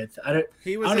begin with. I don't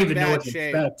even know what to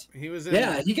expect.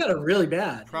 He got it really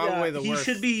bad. Probably the worst.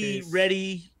 He should be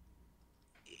ready.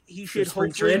 He should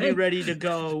hopefully be ready to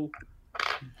go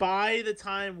by the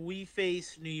time we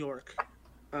face New York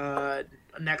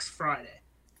next Friday.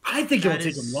 I think it'll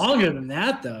take him longer than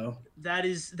that, though.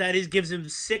 That gives him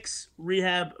 6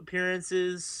 rehab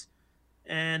appearances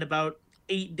and about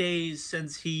 8 days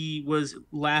since he was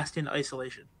last in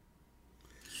isolation.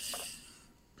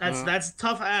 That's a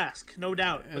tough ask, no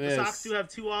doubt. But the Sox do have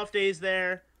 2 off days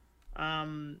there.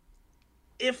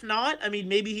 If not, I mean,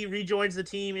 maybe he rejoins the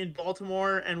team in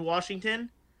Baltimore and Washington.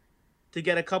 to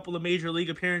get a couple of major league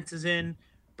appearances in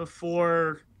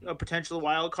before a potential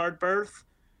wild card berth.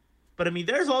 But I mean,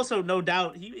 there's also no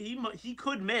doubt he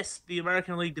could miss the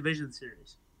American League Division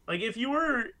Series. Like, if you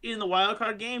were in the wild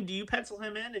card game, do you pencil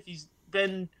him in if he's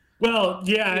been? Well,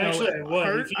 yeah, actually, I would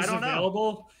hurt? if he's I don't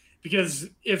available. Know. Because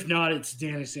if not, it's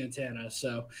Danny Santana.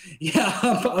 So yeah,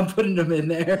 I'm putting him in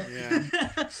there.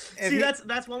 Yeah. See,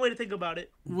 that's one way to think about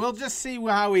it. We'll just see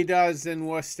how he does in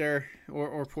Worcester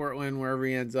or Portland, wherever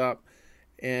he ends up,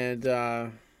 and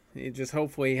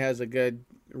hopefully he has a good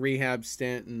rehab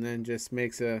stint and then just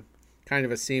makes a kind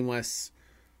of a seamless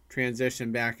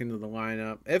transition back into the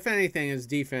lineup. If anything, his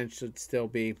defense should still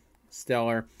be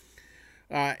stellar.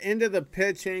 Into the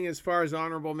pitching, as far as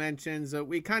honorable mentions,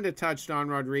 we kind of touched on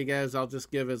Rodriguez. I'll just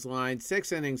give his line.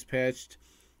 6 innings pitched,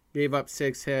 gave up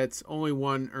 6 hits, only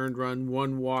 1 earned run,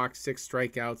 1 walk, 6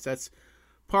 strikeouts. That's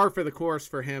par for the course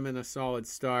for him and a solid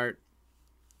start.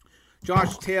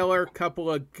 Josh Taylor, couple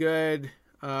of good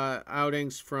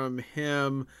outings from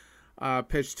him.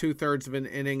 Pitched 2/3 of an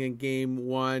inning in game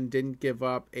 1, didn't give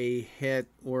up a hit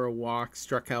or a walk,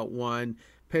 struck out 1.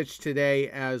 Pitched today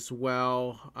as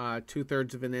well,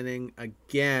 2/3 of an inning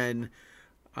again,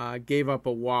 gave up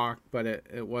a walk, but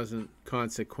it wasn't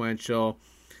consequential.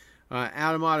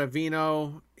 Adam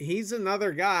Ottavino, he's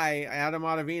another guy. Adam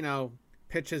Ottavino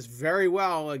pitches very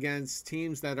well against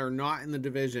teams that are not in the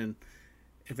division.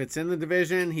 If it's in the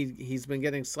division, he's been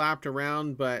getting slapped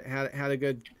around, but had a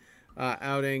good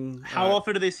outing. How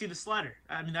often do they see the slider?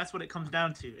 I mean, that's what it comes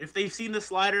down to. If they've seen the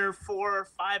slider 4 or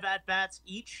 5 at-bats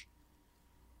each,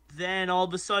 then all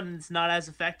of a sudden it's not as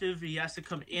effective. He has to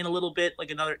come in a little bit,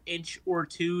 like another inch or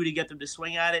 2 to get them to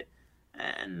swing at it.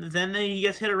 And then he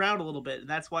gets hit around a little bit. And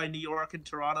that's why New York and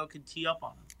Toronto can tee up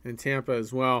on him. And Tampa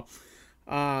as well.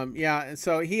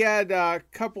 So he had a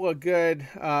couple of good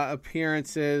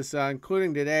appearances,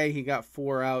 including today. He got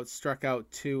 4 outs, struck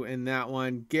out 2 in that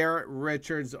one. Garrett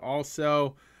Richards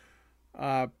also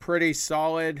pretty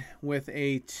solid with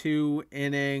a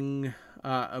 2-inning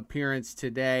appearance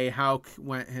today. Houck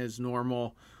went his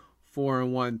normal 4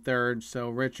 1/3. So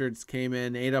Richards came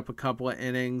in, ate up a couple of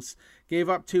innings, gave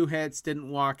up 2 hits,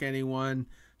 didn't walk anyone,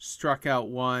 struck out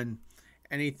 1.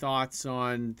 Any thoughts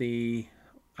on the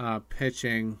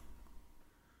pitching?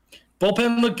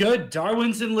 Bullpen looked good.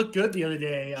 Darwinson looked good the other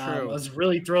day. I was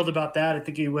really thrilled about that. I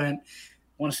think he went, I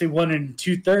want to say 1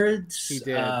 2/3. He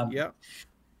did. Yep.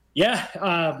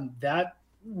 Yeah, that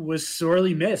was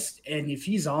sorely missed. And if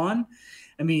he's on,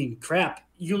 I mean, crap,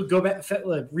 you go back,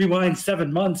 rewind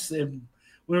 7 months, and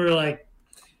we were like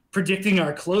predicting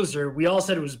our closer. We all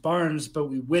said it was Barnes, but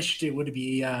we wished it would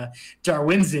be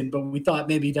Darwinson, but we thought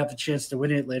maybe he'd have a chance to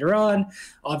win it later on.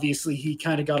 Obviously, he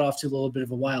kind of got off to a little bit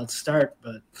of a wild start,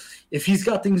 but if he's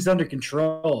got things under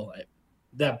control,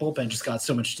 that bullpen just got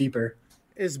so much deeper.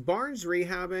 Is Barnes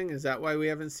rehabbing? Is that why we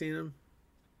haven't seen him?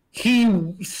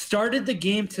 He started the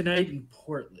game tonight in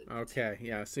Portland. Okay,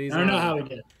 yeah. So I don't know how he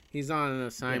did. He's on an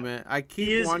assignment. Yeah. I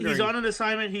keep wondering. He's on an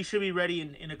assignment. He should be ready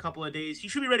in a couple of days. He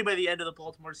should be ready by the end of the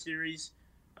Baltimore series.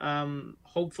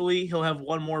 Hopefully, he'll have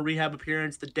one more rehab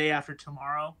appearance the day after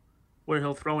tomorrow, where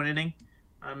he'll throw an inning,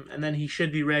 and then he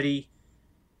should be ready.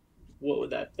 What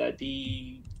would that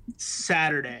be?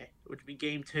 Saturday, which would be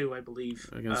game 2, I believe,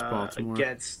 against Baltimore.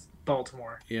 Against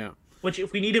Baltimore. Yeah. Which,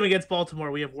 if we need him against Baltimore,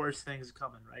 we have worse things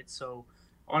coming, right? So,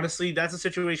 honestly, that's a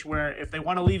situation where if they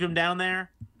want to leave him down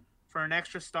there for an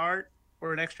extra start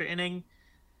or an extra inning,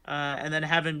 and then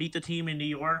have him meet the team in New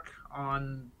York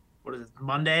on,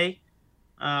 Monday,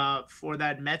 for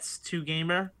that Mets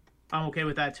 2-gamer, I'm okay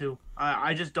with that too.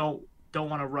 I just don't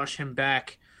want to rush him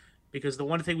back, because the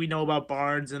one thing we know about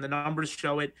Barnes, and the numbers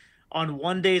show it, on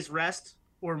 1 day's rest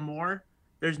or more,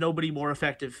 there's nobody more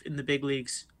effective in the big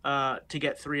leagues to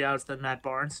get 3 outs than Matt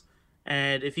Barnes.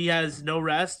 And if he has no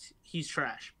rest, he's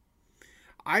trash.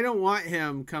 I don't want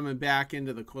him coming back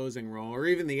into the closing role or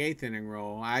even the 8th inning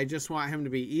role. I just want him to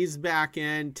be eased back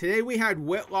in. Today we had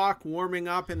Whitlock warming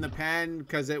up in the pen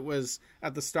because it was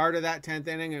at the start of that 10th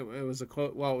inning. It was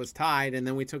it was tied, and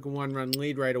then we took a 1-run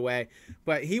lead right away.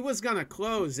 But he was going to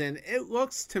close, and it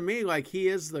looks to me like he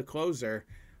is the closer.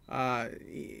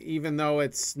 Even though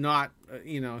it's not,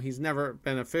 he's never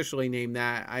been officially named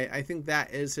that. I think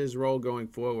that is his role going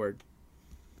forward.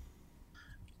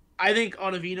 I think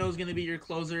Ottavino is going to be your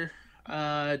closer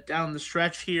down the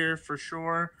stretch here for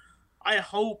sure. I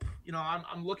hope,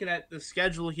 I'm looking at the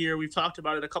schedule here. We've talked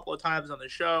about it a couple of times on the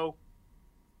show.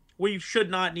 We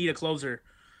should not need a closer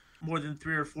more than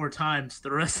 3 or 4 times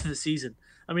the rest of the season.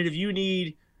 I mean, if you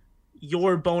need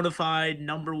your bona fide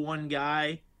number 1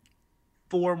 guy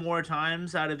 4 more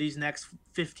times out of these next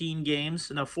 14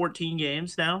 games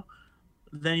now,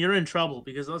 then you're in trouble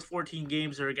because those 14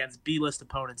 games are against B-list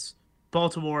opponents.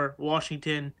 Baltimore,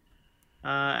 Washington,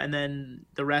 and then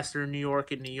the rest are New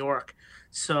York and New York.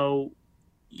 So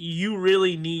you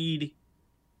really need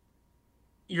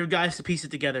your guys to piece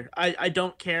it together. I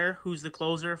don't care who's the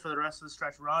closer for the rest of the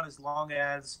stretch run as long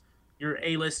as your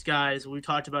A-list guys, we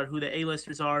talked about who the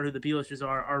A-listers are, who the B-listers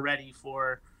are ready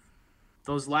for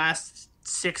those last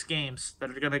 6 games that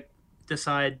are going to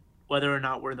decide whether or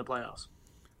not we're in the playoffs.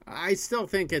 I still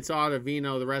think it's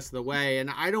Ottavino the rest of the way, and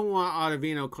I don't want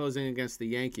Ottavino closing against the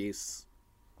Yankees.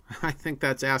 I think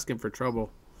that's asking for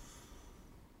trouble.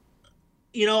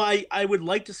 You know, I would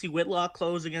like to see Whitlock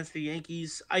close against the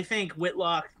Yankees. I think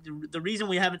Whitlock, the reason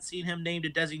we haven't seen him named a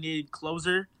designated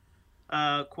closer,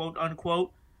 quote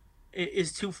unquote,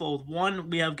 is twofold. One,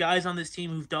 we have guys on this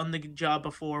team who've done the job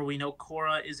before. We know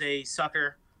Cora is a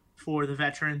sucker for the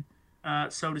veteran,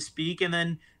 so to speak. And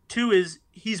then two is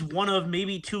he's one of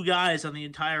maybe 2 guys on the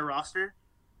entire roster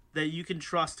that you can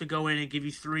trust to go in and give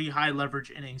you 3 high leverage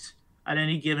innings at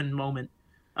any given moment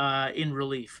in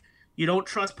relief. You don't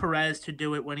trust Perez to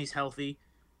do it when he's healthy.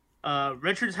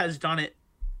 Richards has done it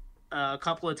a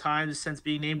couple of times since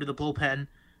being named to the bullpen,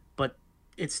 but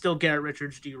it's still Garrett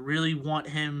Richards. Do you really want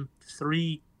him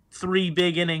three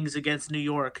big innings against New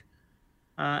York?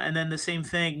 And then the same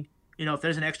thing, you know, if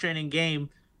there's an extra inning game,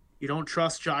 you don't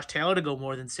trust Josh Taylor to go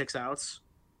more than 6 outs.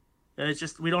 It's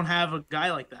just we don't have a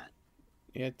guy like that.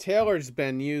 Yeah, Taylor's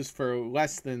been used for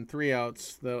less than 3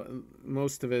 outs,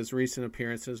 most of his recent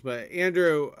appearances. But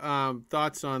Andrew,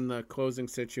 thoughts on the closing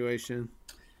situation?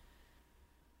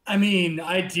 I mean,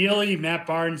 ideally, Matt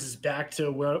Barnes is back to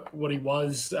what he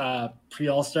was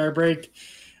pre-All-Star break.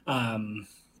 I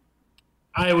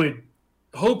would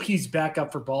hope he's back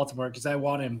up for Baltimore because I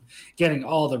want him getting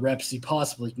all the reps he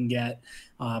possibly can get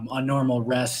on normal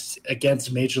rest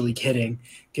against Major League hitting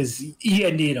because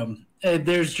you need him.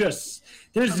 There's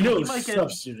no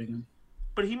substituting him.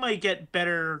 But he might get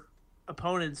better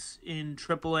opponents in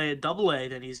AAA and AA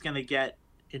than he's going to get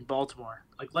in Baltimore.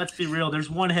 Like, let's be real. There's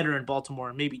 1 hitter in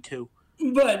Baltimore, maybe 2.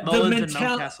 But Mullins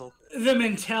the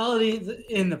mentality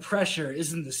and the pressure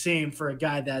isn't the same for a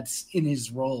guy that's in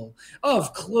his role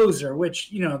of closer,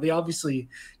 which, you know, they obviously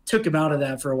took him out of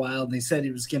that for a while and they said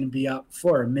he was going to be up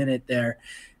for a minute there.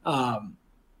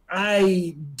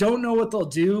 I don't know what they'll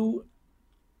do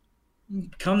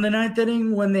come the 9th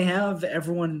inning when they have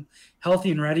everyone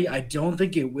healthy and ready. I don't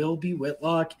think it will be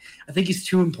Whitlock. I think he's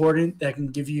too important. That can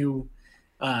give you,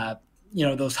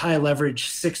 those high leverage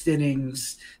 6th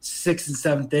innings, 6th and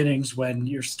 7th innings when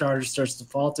your starter starts to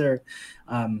falter.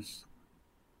 I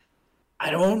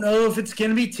don't know if it's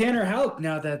going to be Tanner Houck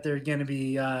now that they're going to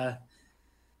be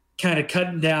kind of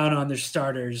cutting down on their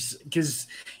starters. Because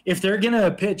if they're going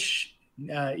to pitch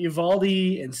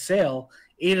Eovaldi and Sale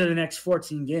 8 of the next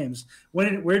 14 games,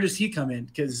 where does he come in?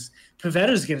 Because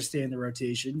Pavetta's going to stay in the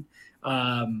rotation.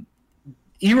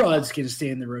 Erod's going to stay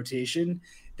in the rotation.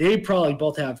 They probably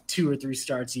both have 2 or 3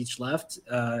 starts each left.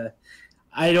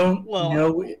 I don't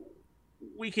know.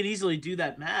 We could easily do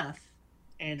that math,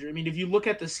 Andrew. I mean, if you look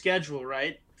at the schedule,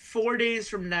 right? 4 days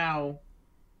from now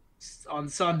on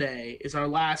Sunday is our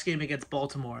last game against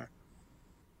Baltimore.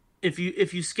 If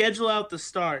you schedule out the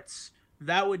starts,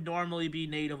 that would normally be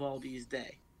Nate Eovaldi's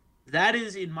day. That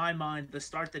is, in my mind, the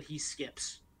start that he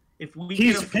skips. If we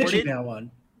He's can afford pitching it, that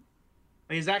one.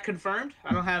 Is that confirmed?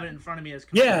 I don't have it in front of me as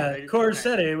confirmed. Yeah, Cora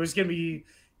said it. It was going to be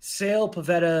Sale,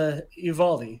 Pavetta,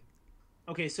 Eovaldi.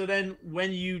 Okay, so then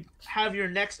when you have your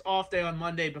next off day on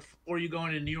Monday before you go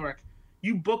into New York,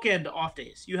 you bookend off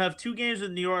days. You have 2 games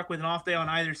with New York with an off day on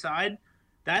either side.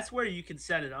 That's where you can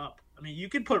set it up. I mean, you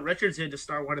could put Richards in to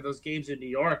start one of those games in New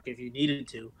York if you needed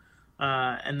to.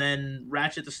 And then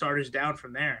ratchet the starters down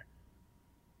from there.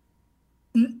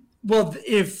 Well,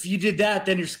 if you did that,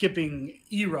 then you're skipping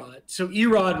Erod. So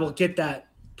Erod will get that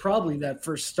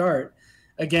first start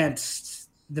against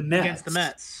the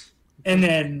Mets. And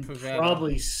then Pavetta.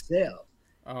 Probably Sale.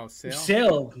 Oh, Sale?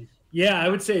 Sale. Yeah, I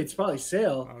would say it's probably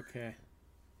Sale. Okay.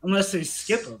 Unless they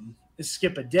skip him. They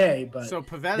skip a day, but so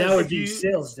that would be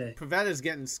Sale's day. Pavetta's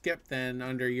getting skipped then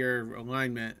under your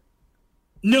alignment.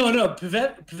 No.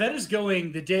 Pavetta's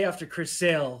going the day after Chris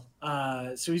Sale,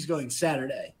 so he's going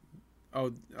Saturday.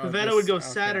 Pavetta would go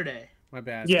Saturday. My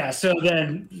bad. Yeah, so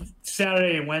then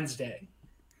Saturday and Wednesday.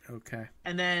 Okay.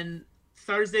 And then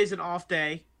Thursday's an off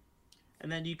day,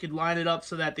 and then you could line it up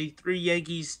so that the 3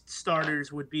 Yankees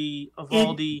starters would be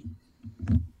Eovaldi.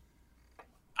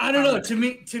 I don't know. To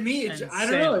me, it's I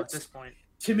don't know. At this point,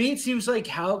 to me, it seems like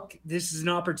this is an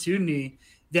opportunity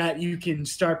that you can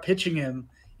start pitching him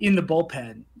in the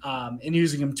bullpen and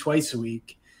using him twice a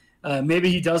week. Maybe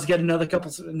he does get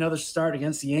another start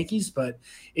against the Yankees, but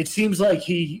it seems like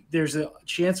there's a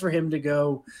chance for him to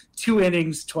go 2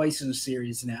 innings twice in a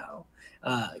series now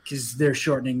because they're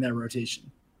shortening their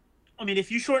rotation. I mean,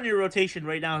 if you shorten your rotation,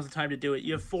 right now is the time to do it.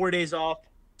 You have 4 days off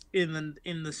in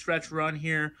the stretch run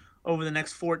here over the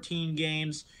next 14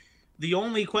 games. The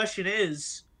only question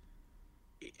is,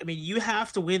 I mean, you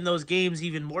have to win those games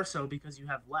even more so because you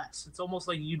have less. It's almost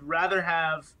like you'd rather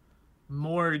have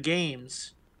more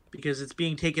games because it's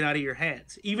being taken out of your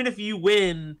hands. Even if you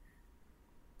win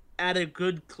at a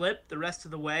good clip the rest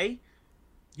of the way,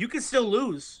 you could still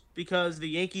lose because the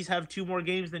Yankees have 2 more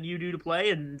games than you do to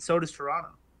play, and so does Toronto.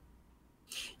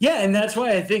 Yeah, and that's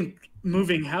why I think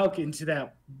moving Houck into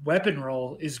that weapon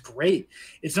role is great.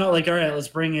 It's not like, all right, let's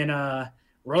bring in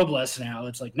Robles now.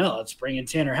 It's like, no, let's bring in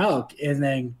Tanner Houck. And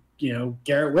then,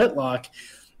 Garrett Whitlock,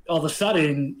 all of a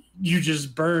sudden you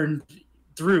just burned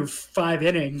through 5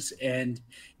 innings and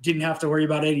didn't have to worry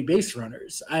about any base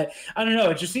runners. I don't know.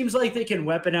 It just seems like they can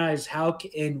weaponize Houck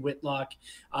and Whitlock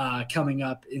coming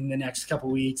up in the next couple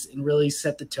weeks and really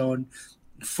set the tone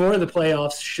for the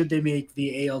playoffs should they make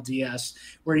the ALDS,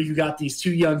 where you got these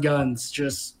 2 young guns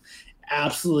just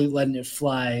absolutely letting it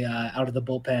fly out of the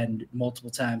bullpen multiple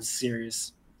times a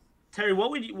series. Terry,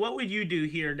 what would you do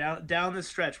here down the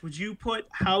stretch? Would you put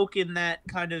Houck in that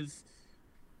kind of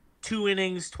 2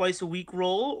 innings twice a week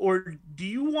role, or do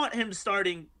you want him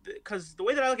starting? Because the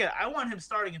way that I look at it, I want him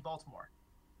starting in Baltimore.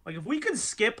 Like, if we could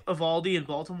skip Eovaldi in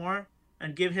Baltimore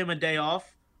and give him a day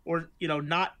off, or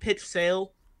not pitch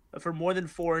Sale for more than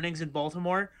 4 innings in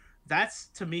Baltimore, that's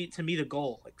to me the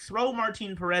goal. Like, throw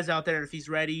Martin Perez out there if he's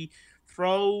ready.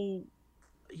 Throw,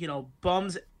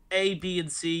 bums A, B,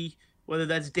 and C, whether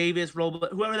that's Davis, Robles,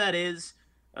 whoever that is,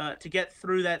 to get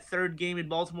through that 3rd game in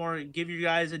Baltimore and give you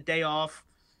guys a day off.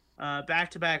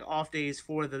 Back-to-back off days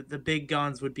for the big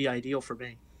guns would be ideal for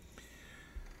me.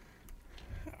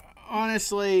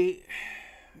 Honestly,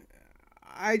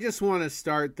 I just want to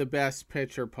start the best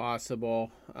pitcher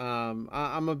possible.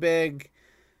 I'm a big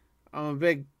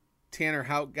Tanner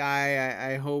Houck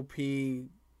guy. I hope he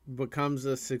becomes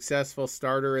a successful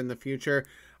starter in the future.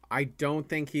 I don't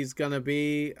think he's going to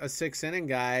be a 6-inning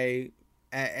guy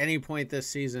at any point this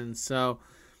season. So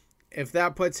if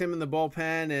that puts him in the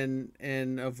bullpen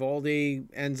and Eovaldi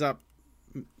ends up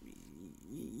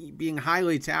being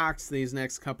highly taxed these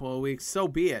next couple of weeks, so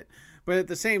be it. But at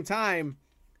the same time,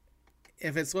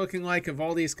 if it's looking like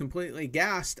Eovaldi's completely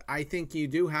gassed, I think you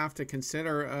do have to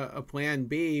consider a plan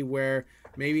B where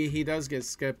maybe he does get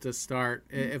skipped to start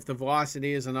if the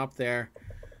velocity isn't up there.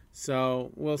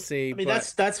 So we'll see. I mean,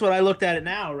 that's what I looked at it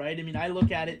now, right? I mean, I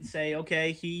look at it and say,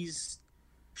 okay, he's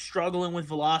struggling with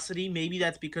velocity. Maybe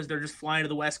that's because they're just flying to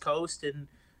the West Coast and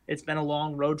it's been a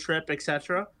long road trip,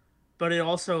 etc. But it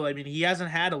also, I mean, he hasn't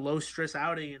had a low-stress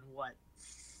outing in,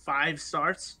 5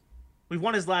 starts? We've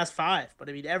won his last 5, but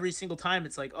I mean, every single time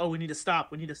it's like, oh, we need to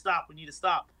stop.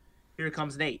 Here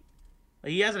comes Nate.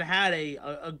 Like, he hasn't had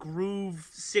a groove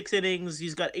 6 innings.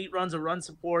 He's got 8 runs of run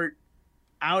support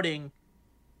outing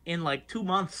in 2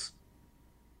 months.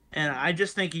 And I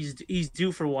just think he's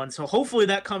due for one. So hopefully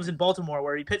that comes in Baltimore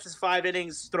where he pitches 5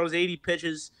 innings, throws 80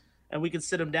 pitches, and we can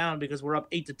sit him down because we're up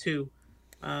 8-2.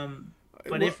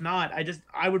 But if not,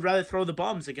 I would rather throw the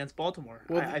bums against Baltimore.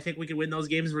 Well, I think we can win those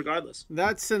games regardless.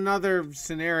 That's another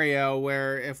scenario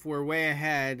where if we're way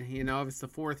ahead, if it's the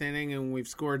 4th inning and we've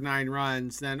scored 9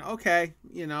 runs, then okay,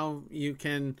 you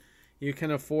can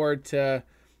afford to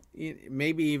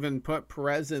maybe even put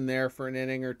Perez in there for an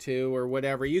inning or 2 or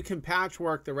whatever. You can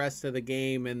patchwork the rest of the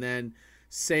game and then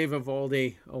save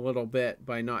Eovaldi a little bit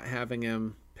by not having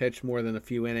him pitch more than a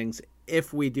few innings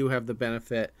if we do have the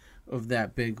benefit of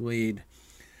that big lead.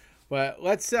 But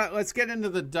let's get into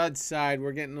the dud side.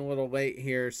 We're getting a little late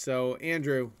here. So,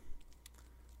 Andrew,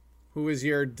 who is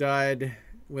your dud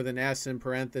with an S in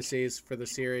parentheses for the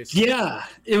series? Yeah,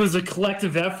 it was a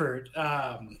collective effort.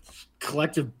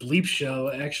 Collective bleep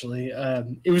show, actually.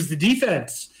 It was the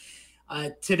defense.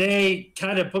 Today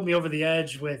kind of put me over the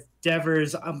edge with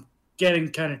Devers. I'm getting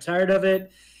kind of tired of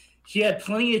it. He had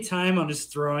plenty of time on his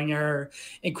throwing error.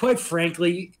 And quite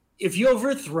frankly, if you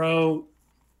overthrow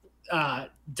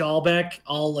Dahlbeck,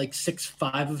 all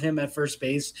 6'5" of him at first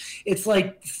base, it's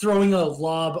like throwing a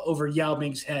lob over Yao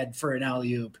Ming's head for an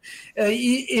alley-oop.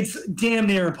 It's damn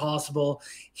near impossible.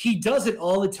 He does it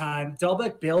all the time.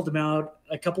 Dahlbeck bailed him out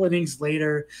a couple innings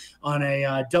later on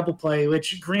a double play,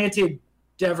 which granted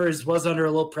Devers was under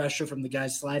a little pressure from the guy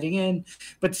sliding in,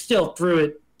 but still threw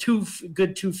it 2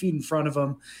 feet in front of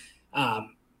him.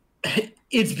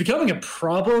 It's becoming a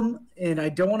problem, and I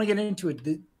don't want to get into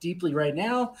it deeply right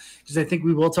now because I think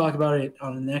we will talk about it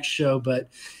on the next show. But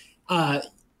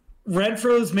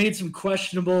Renfro's made some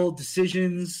questionable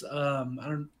decisions. I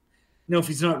don't know if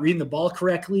he's not reading the ball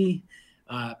correctly.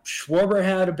 Schwarber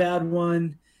had a bad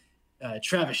one.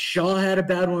 Travis Shaw had a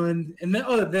bad one. And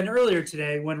then earlier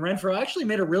today, when Renfroe actually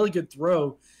made a really good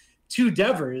throw to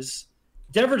Devers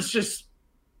just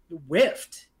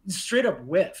whiffed, straight up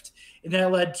whiffed. And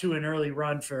that led to an early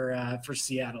run for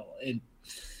Seattle. And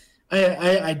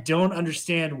I don't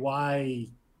understand why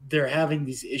they're having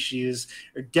these issues,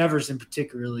 or Devers in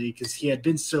particularly, because he had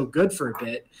been so good for a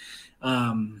bit.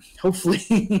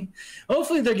 Hopefully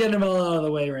they're getting him all out of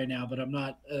the way right now, but I'm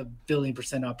not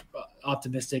 1,000,000,000%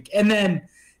 optimistic. And then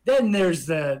there's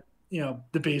the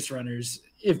base runners.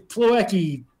 If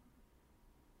Plawecki,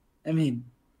 I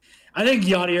think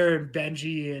Yadier and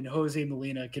Benji and Jose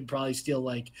Molina could probably steal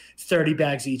like 30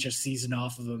 bags each a season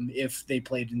off of him if they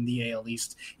played in the AL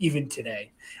East, even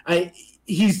today.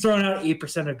 He's thrown out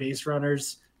 8% of base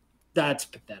runners. That's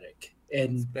pathetic.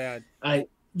 And it's bad.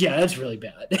 That's really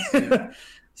bad. Yeah.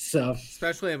 So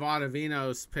especially if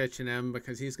Ottavino's pitching him,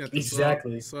 because he's got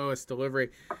the slowest delivery.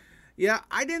 Yeah,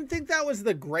 I didn't think that was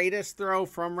the greatest throw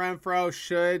from Renfroe.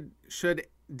 Should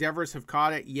Devers have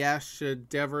caught it? Yes. Should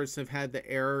Devers have had the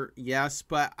error? Yes.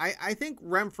 But I think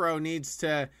Renfroe needs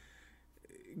to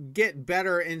get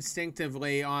better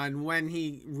instinctively on when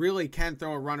he really can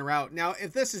throw a runner out. Now,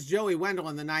 if this is Joey Wendell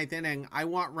in the 9th inning, I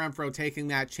want Renfroe taking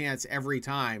that chance every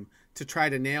time to try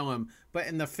to nail him. But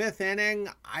in the 5th inning,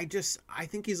 I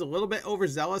think he's a little bit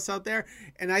overzealous out there.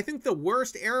 And I think the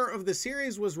worst error of the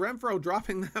series was Renfroe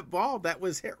dropping that ball that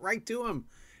was hit right to him.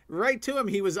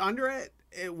 He was under it.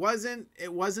 It wasn't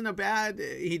a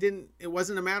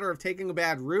matter of taking a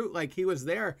bad route. Like, he was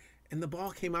there and the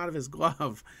ball came out of his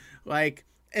glove. Like,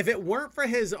 if it weren't for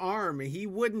his arm, he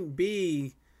wouldn't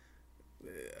be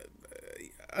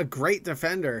a great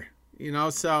defender,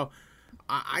 so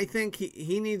I think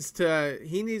he needs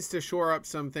to shore up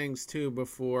some things too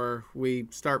before we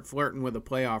start flirting with a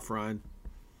playoff run.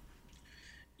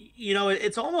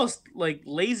 It's almost like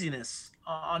laziness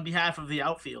on behalf of the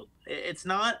outfield. It's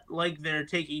not like they're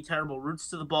taking terrible routes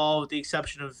to the ball, with the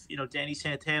exception of, Danny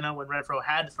Santana when Renfroe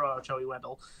had to throw out Joey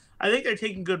Wendell. I think they're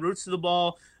taking good routes to the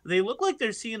ball. They look like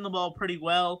they're seeing the ball pretty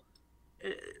well.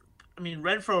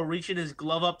 Renfroe reaching his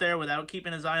glove up there without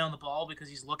keeping his eye on the ball because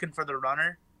he's looking for the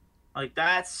runner. Like,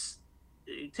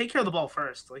 take care of the ball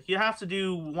first. Like, you have to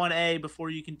do 1A before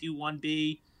you can do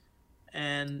 1B.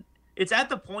 And it's at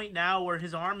the point now where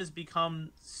his arm has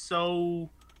become so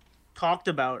talked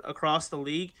about across the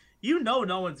league.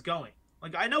 No one's going.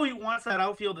 Like, I know he wants that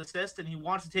outfield assist and he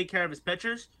wants to take care of his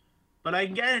pitchers, but I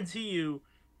can guarantee you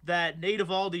that Nate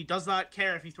Eovaldi does not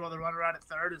care if you throw the runner out at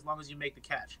third as long as you make the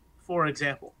catch, for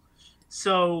example.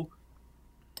 So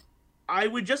I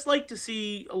would just like to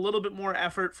see a little bit more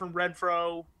effort from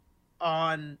Renfroe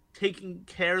on taking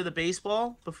care of the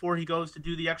baseball before he goes to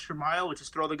do the extra mile, which is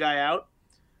throw the guy out.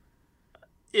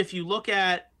 If you look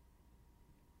at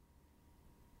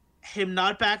him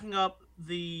not backing up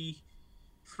the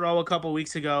throw a couple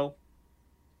weeks ago,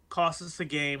 cost us the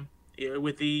game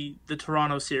with the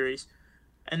Toronto series.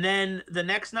 And then the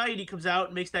next night he comes out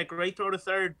and makes that great throw to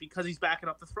third because he's backing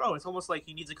up the throw. It's almost like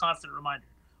he needs a constant reminder.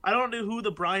 I don't know who the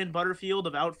Brian Butterfield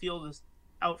of outfield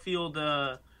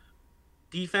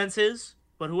defense is,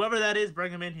 but whoever that is,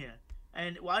 bring him in here.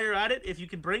 And while you're at it, if you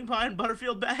can bring Brian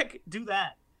Butterfield back, do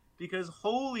that. Because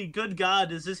holy good God,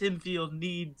 does this infield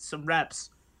need some reps.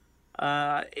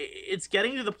 It's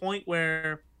getting to the point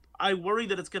where I worry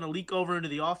that it's going to leak over into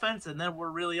the offense, and then we're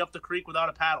really up the creek without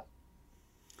a paddle.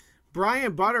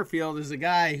 Brian Butterfield is a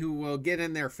guy who will get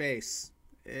in their face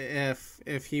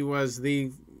if he was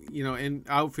the in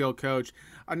outfield coach.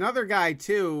 Another guy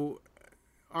too,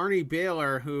 Arnie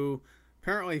Baylor, who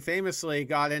apparently famously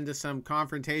got into some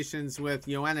confrontations with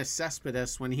Yoenis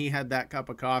Cespedes when he had that cup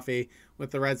of coffee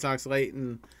with the Red Sox late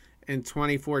in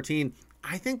 2014.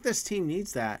 I think this team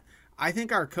needs that. I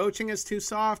think our coaching is too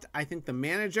soft. I think the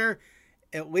manager,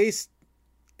 at least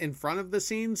in front of the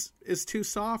scenes, is too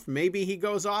soft. Maybe he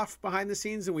goes off behind the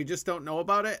scenes and we just don't know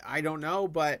about it. I don't know,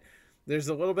 but there's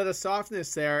a little bit of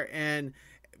softness there. And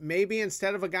maybe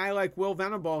instead of a guy like Will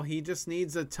Venable, he just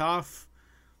needs a tough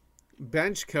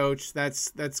bench coach that's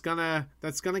gonna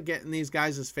get in these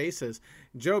guys' faces.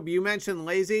 Job, you mentioned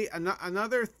lazy.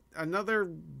 Another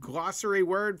glossary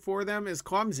word for them is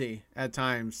clumsy at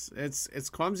times. It's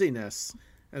clumsiness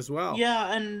as well.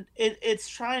 Yeah, and it's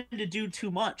trying to do too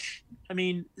much.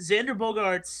 Xander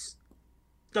Bogaerts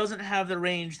doesn't have the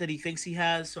range that he thinks he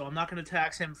has, so I'm not going to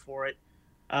tax him for it.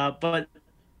 But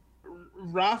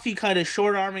Rafi kind of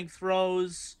short-arming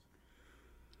throws,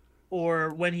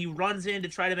 or when he runs in to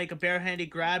try to make a barehanded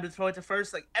grab to throw it to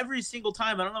first, like every single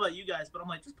time, I don't know about you guys, but I'm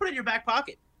like, just put it in your back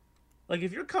pocket. Like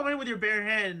if you're coming in with your bare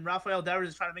hand and Rafael Devers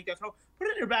is trying to make that throw, put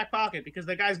it in your back pocket because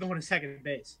the guy's going to second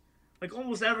base. Like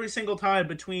almost every single time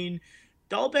between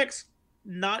Dahlbeck's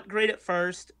not great at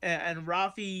first and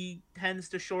Rafi tends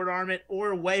to short arm it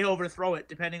or way overthrow it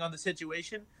depending on the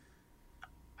situation.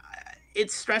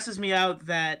 It stresses me out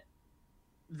that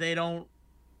they don't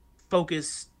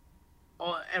focus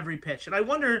on every pitch. And I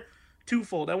wonder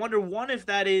twofold. I wonder, one, if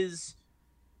that is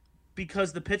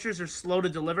because the pitchers are slow to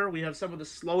deliver. We have some of the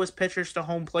slowest pitchers to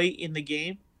home plate in the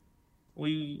game.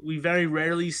 We very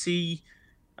rarely see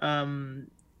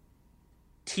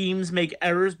teams make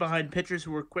errors behind pitchers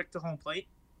who are quick to home plate.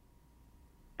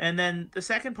 And then the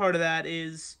second part of that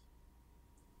is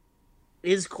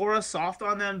Cora soft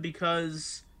on them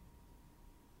because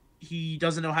he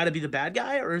doesn't know how to be the bad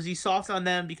guy, or is he soft on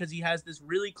them because he has this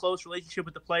really close relationship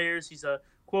with the players? He's a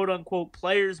quote-unquote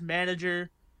players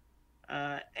manager,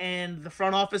 and the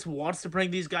front office wants to bring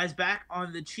these guys back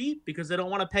on the cheap because they don't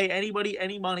want to pay anybody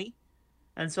any money,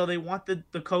 and so they want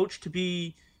the coach to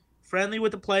be friendly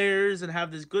with the players and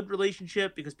have this good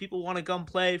relationship because people want to come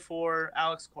play for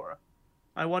Alex Cora.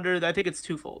 I think it's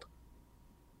twofold.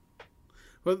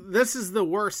 Well, this is the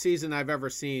worst season I've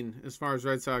ever seen as far as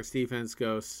Red Sox defense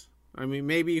goes. I mean,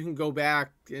 maybe you can go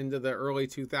back into the early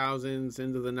 2000s,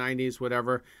 into the 90s,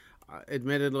 whatever.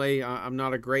 Admittedly, I'm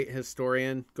not a great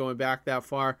historian going back that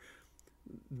far.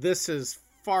 This is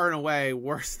far and away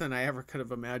worse than I ever could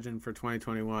have imagined for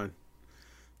 2021.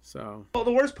 So, well,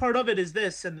 the worst part of it is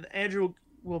this, and Andrew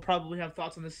will probably have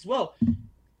thoughts on this as well.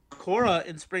 Cora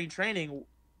in spring training,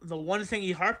 the one thing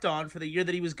he harped on for the year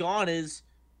that he was gone is,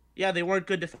 yeah, they weren't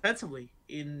good defensively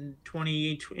in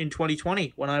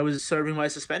 2020 when I was serving my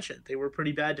suspension. They were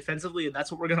pretty bad defensively, and that's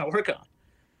what we're going to work on.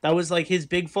 That was like his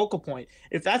big focal point.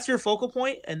 If that's your focal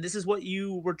point and this is what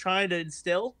you were trying to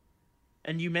instill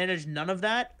and you manage none of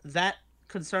that, that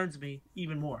concerns me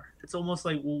even more. It's almost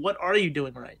like, well, what are you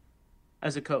doing right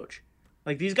as a coach?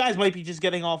 Like these guys might be just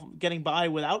getting by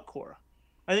without Cora.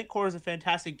 I think Cora's a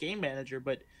fantastic game manager,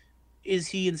 but is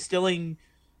he instilling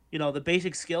the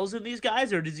basic skills in these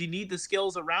guys, or does he need the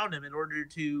skills around him in order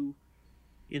to,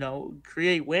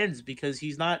 create wins? Because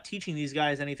he's not teaching these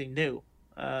guys anything new,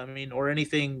 or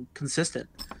anything consistent.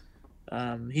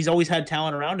 He's always had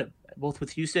talent around him, both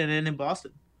with Houston and in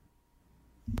Boston.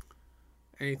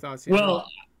 Any thoughts? Well,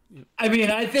 I mean,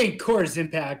 I think Cora's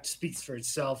impact speaks for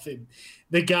itself.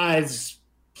 The guys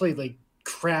played like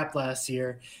crap last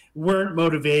year, weren't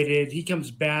motivated. He comes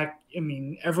back. I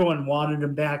mean, everyone wanted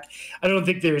him back. I don't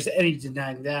think there's any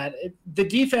denying that. The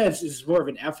defense is more of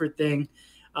an effort thing,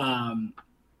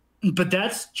 but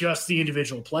that's just the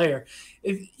individual player.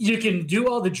 You can do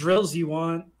all the drills you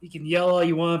want, you can yell all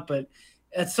you want, but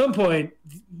at some point,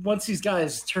 once these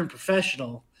guys turn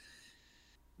professional,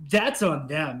 that's on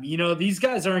them. These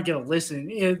guys aren't going to listen.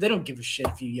 They don't give a shit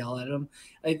if you yell at them.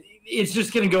 It's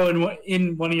just going to go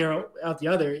in one ear out the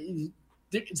other.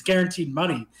 It's guaranteed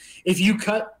money. If you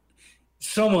cut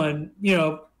someone,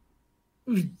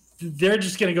 they're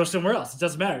just going to go somewhere else. It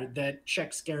doesn't matter. That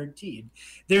check's guaranteed.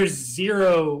 There's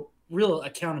zero real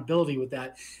accountability with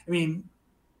that. I mean,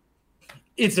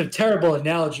 it's a terrible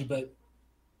analogy, but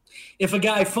if a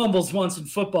guy fumbles once in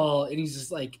football and he's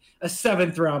just like a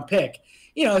 7th round pick,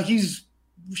 he's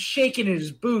shaking in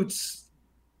his boots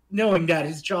knowing that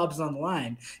his job's on the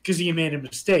line because he made a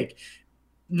mistake.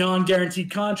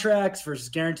 Non-guaranteed contracts versus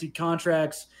guaranteed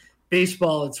contracts.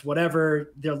 Baseball, it's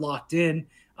whatever. They're locked in.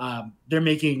 They're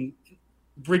making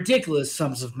ridiculous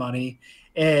sums of money.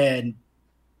 And,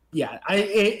 yeah,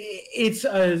 it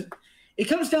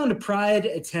comes down to pride,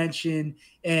 attention,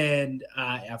 and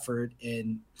effort.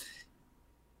 And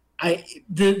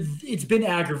it's been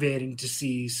aggravating to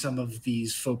see some of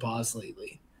these faux pas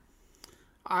lately.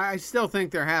 I still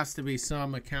think there has to be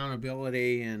some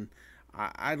accountability, and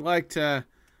I'd like to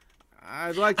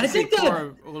see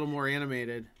Cora a little more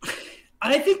animated.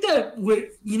 I think that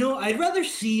I'd rather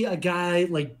see a guy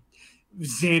like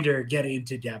Xander get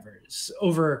into Devers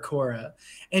over Cora,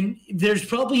 and there's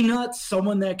probably not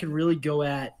someone that can really go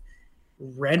at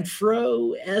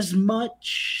Renfroe as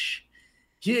much.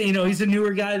 He's a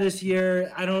newer guy this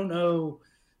year. I don't know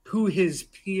who his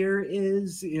peer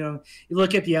is. You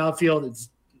look at the outfield.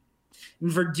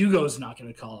 Verdugo's not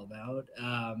going to call him out.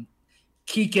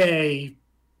 Kike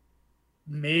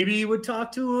maybe would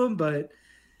talk to him, but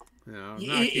no,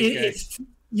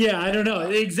 I don't know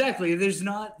exactly. There's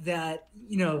not that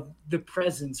the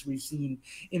presence we've seen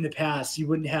in the past. You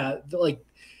wouldn't have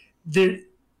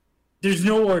there's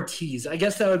no Ortiz. I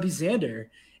guess that would be Xander,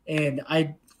 and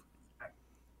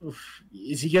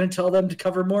is he going to tell them to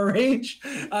cover more range?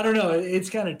 I don't know. It's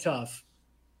kind of tough.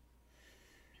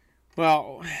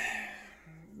 Well,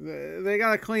 they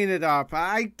got to clean it up.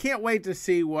 I can't wait to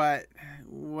see what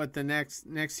the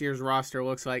next year's roster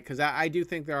looks like, because I do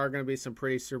think there are going to be some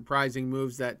pretty surprising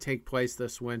moves that take place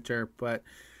this winter. But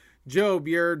Job,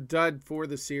 your dud for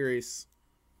the series.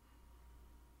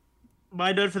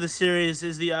 My dud for the series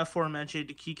is the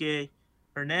aforementioned Kike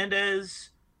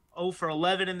Hernandez. 0 for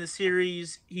 11 in the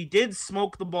series. He did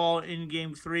smoke the ball in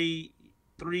game 3.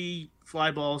 3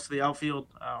 fly balls to the outfield,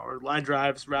 or line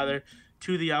drives, rather,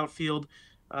 to the outfield.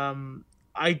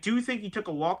 I do think he took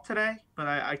a walk today, but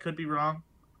I could be wrong.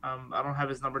 I don't have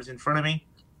his numbers in front of me.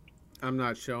 I'm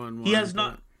not showing one. He has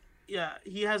not. Yeah,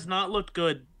 he has not looked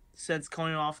good since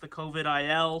coming off the COVID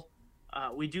IL.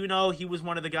 We do know he was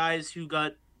one of the guys who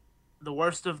got the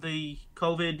worst of the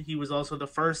COVID. He was also the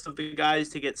first of the guys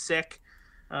to get sick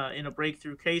in a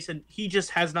breakthrough case, and he just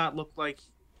has not looked like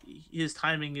his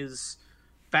timing is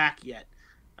back yet.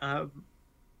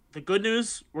 The good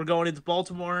news, we're going into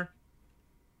Baltimore.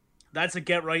 That's a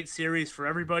get-right series for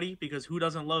everybody, because who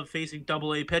doesn't love facing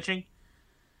Double-A pitching?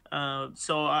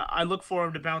 So I look for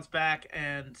him to bounce back,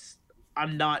 and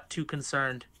I'm not too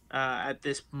concerned at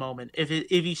this moment. If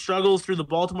he struggles through the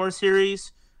Baltimore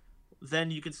series,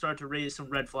 then you can start to raise some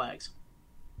red flags.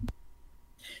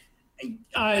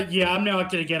 Yeah, I'm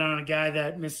not going to get on a guy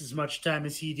that missed as much time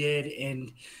as he did,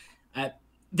 and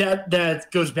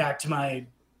that goes back to my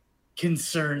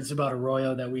concerns about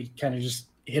Arroyo that we kind of just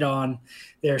hit on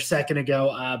there a second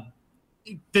ago.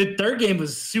 The third game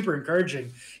was super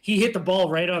encouraging. He hit the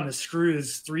ball right on the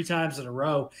screws 3 times in a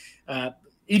row.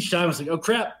 Each time I was like, oh,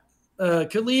 crap,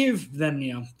 could leave. Then,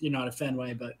 you're not a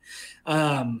Fenway. But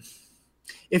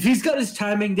if he's got his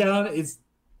timing down,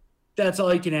 that's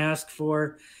all you can ask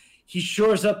for. He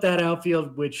shores up that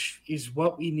outfield, which is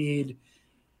what we need.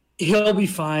 He'll be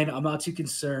fine. I'm not too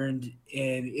concerned.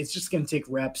 And it's just going to take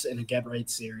reps and a get-right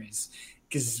series.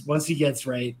 Because once he gets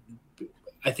right,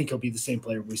 I think he'll be the same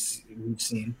player we've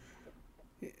seen.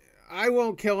 I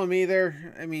won't kill him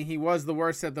either. I mean, he was the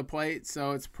worst at the plate,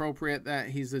 so it's appropriate that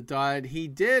he's a dud. He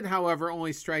did, however,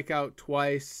 only strike out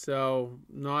twice, so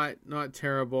not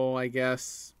terrible, I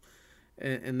guess,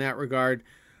 in that regard.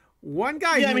 One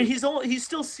guy. Yeah, I mean, he's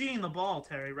still seeing the ball,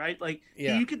 Terry, right? Like,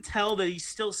 yeah. You can tell that he's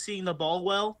still seeing the ball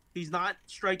well. He's not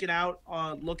striking out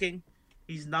looking.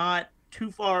 He's not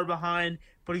too far behind,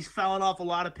 but he's fouling off a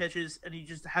lot of pitches, and he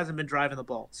just hasn't been driving the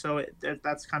ball. So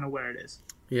that's kind of where it is.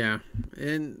 Yeah.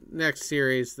 In next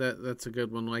series, that's a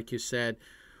good one, like you said.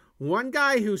 One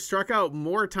guy who struck out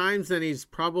more times than he's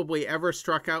probably ever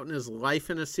struck out in his life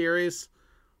in a series,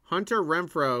 Hunter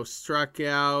Renfroe struck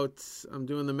out, I'm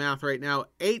doing the math right now,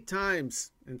 8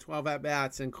 times in 12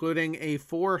 at-bats, including a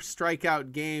 4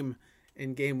 strikeout game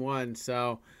in Game 1.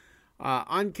 So,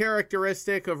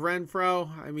 uncharacteristic of Renfroe.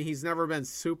 I mean, he's never been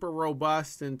super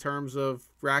robust in terms of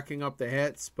racking up the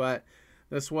hits, but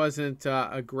this wasn't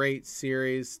a great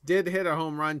series. Did hit a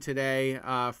home run today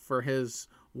for his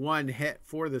 1 hit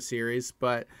for the series,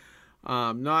 but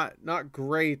not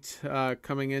great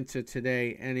coming into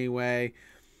today anyway.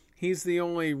 He's the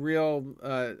only real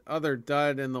other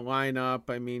dud in the lineup.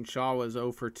 I mean, Shaw was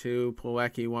 0 for 2,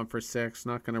 Plawecki 1 for 6.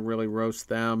 Not going to really roast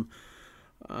them.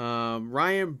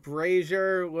 Ryan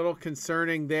Brazier, a little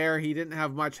concerning there. He didn't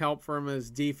have much help from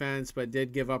his defense, but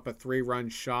did give up a 3-run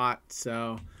shot.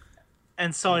 So,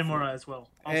 and Sully Mora as well,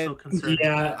 also concerning.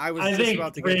 Yeah, I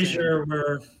think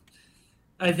Brazier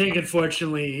I think,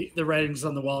 unfortunately, the writing's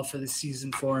on the wall for this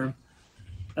season for him.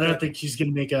 I don't think he's going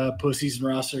to make a postseason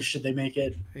roster should they make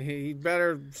it. He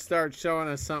better start showing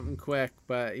us something quick,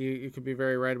 but you could be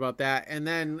very right about that. And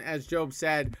then, as Job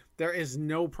said, there is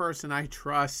no person I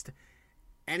trust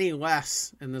any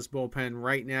less in this bullpen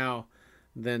right now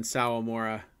than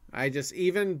Sawamura.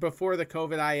 Even before the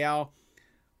COVID IL,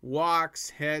 walks,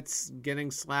 hits,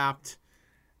 getting slapped,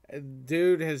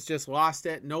 dude has just lost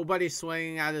it. Nobody's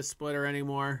swinging at his splitter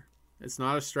anymore. It's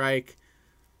not a strike.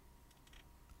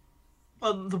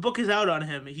 Well, the book is out on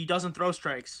him. He doesn't throw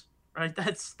strikes, right?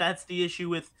 That's the issue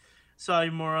with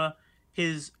Sawamura.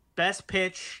 His best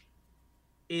pitch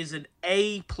is an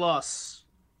A+,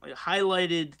 like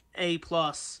highlighted A+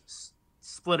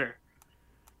 splitter.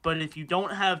 But if you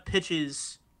don't have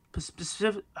pitches,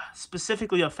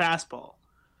 specifically a fastball,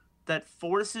 that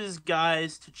forces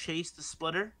guys to chase the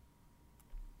splitter,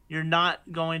 you're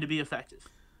not going to be effective.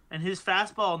 And his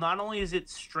fastball, not only is it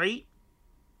straight,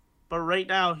 but right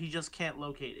now he just can't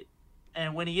locate it.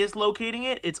 And when he is locating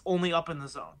it, it's only up in the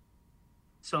zone.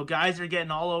 So guys are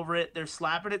getting all over it. They're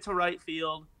slapping it to right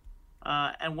field.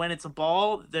 And when it's a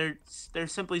ball, they're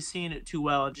simply seeing it too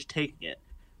well and just taking it.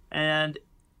 And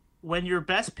when your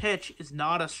best pitch is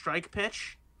not a strike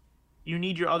pitch, you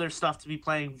need your other stuff to be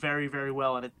playing very, very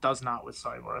well, and it does not with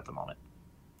Schwarber at the moment.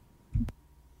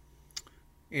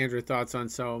 Andrew, thoughts on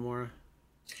Sawamura?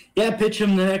 Yeah, pitch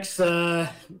him the next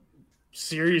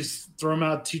series. Throw him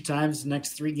out 2 times the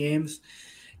next 3 games.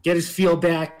 Get his feel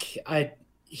back.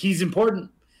 He's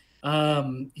important.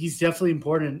 He's definitely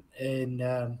important, and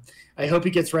I hope he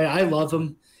gets right. I love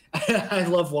him. I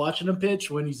love watching him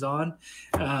pitch when he's on.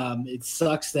 It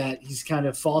sucks that he's kind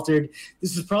of faltered.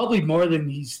 This is probably more than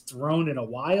he's thrown in a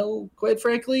while, quite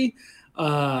frankly.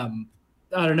 I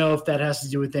don't know if that has to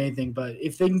do with anything, but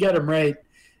if they can get him right,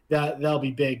 that'll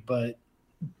be big. But,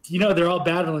 they're all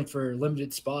battling for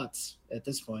limited spots at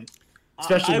this point.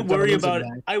 Especially I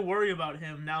worry about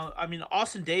him now. I mean,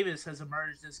 Austin Davis has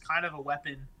emerged as kind of a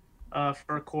weapon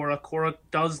for Cora. Cora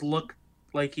does look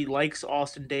like he likes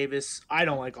Austin Davis. I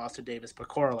don't like Austin Davis, but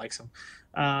Cora likes him.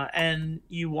 And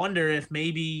you wonder if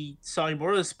maybe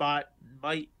Sawamura's spot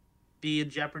might be in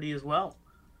jeopardy as well.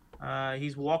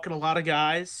 He's walking a lot of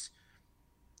guys.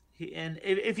 And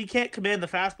if he can't command the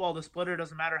fastball, the splitter,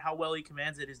 doesn't matter how well he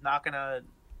commands it, he's not going to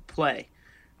play.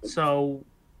 So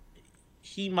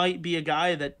he might be a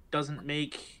guy that doesn't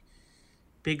make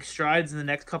big strides in the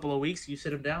next couple of weeks. You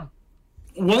sit him down.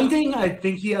 One thing I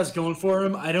think he has going for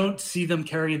him, I don't see them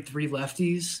carrying 3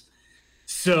 lefties.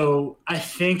 So I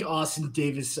think Austin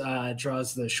Davis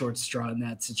draws the short straw in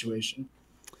that situation.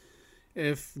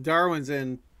 If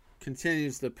Darwin's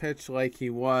continues to pitch like he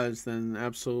was, then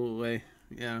absolutely.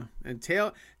 Yeah. And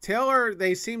Taylor,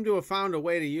 they seem to have found a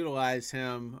way to utilize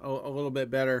him a little bit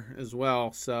better as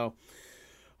well. So,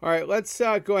 all right, let's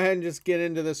go ahead and just get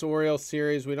into this Orioles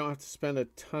series. We don't have to spend a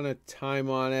ton of time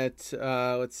on it.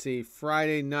 Let's see.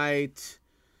 Friday night.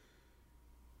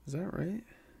 Is that right?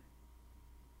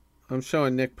 I'm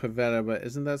showing Nick Pivetta, but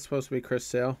isn't that supposed to be Chris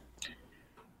Sale?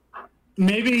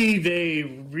 Maybe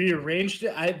they rearranged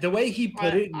it. The way he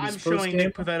put it in his I'm showing postgame-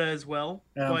 Nick Pivetta as well,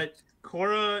 but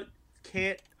Cora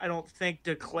can't, I don't think,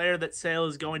 declare that Sale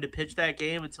is going to pitch that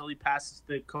game until he passes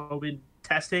the COVID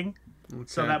testing. Okay.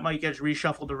 So that might get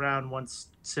reshuffled around once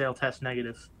Sale tests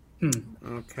negative.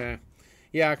 Okay.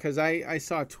 Yeah, because I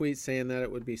saw a tweet saying that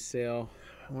it would be Sale.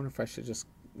 I wonder if I should just...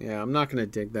 Yeah, I'm not going to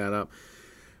dig that up.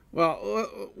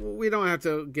 Well, we don't have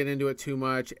to get into it too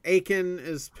much. Aiken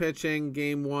is pitching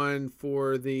game 1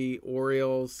 for the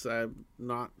Orioles. I'm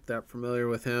not that familiar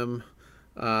with him.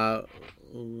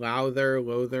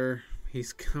 Lowther,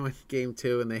 he's going game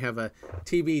 2, and they have a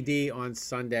TBD on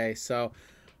Sunday. So,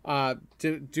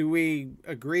 do we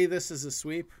agree this is a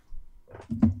sweep?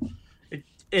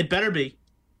 It better be.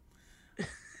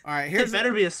 All right, it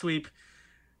better be a sweep.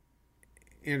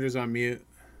 Andrew's on mute.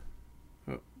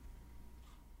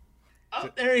 Oh,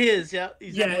 there he is. Yeah.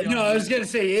 I was gonna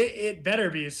say it better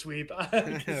be a sweep.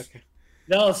 Okay.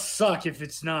 That'll suck if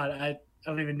it's not. I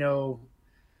don't even know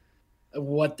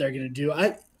what they're gonna do.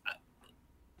 I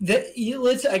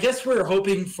guess we're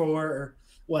hoping for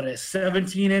a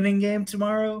 17-inning game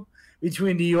tomorrow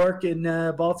between New York and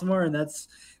Baltimore, and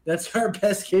that's our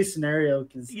best case scenario.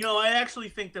 Because I actually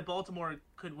think that Baltimore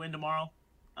could win tomorrow.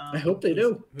 I hope they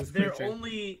do.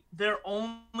 Their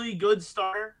only good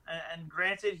starter, and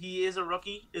granted he is a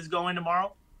rookie, is going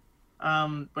tomorrow.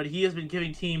 But he has been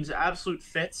giving teams absolute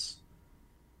fits,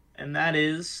 and that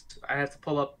is, I have to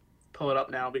pull it up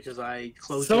now because I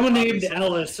closed. Someone named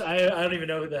Ellis. I don't even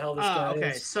know who the hell this guy is.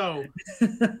 Okay, so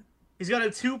he's got a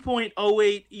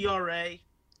 2.08 ERA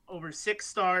over 6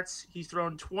 starts. He's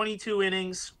thrown 22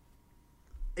 innings,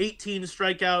 18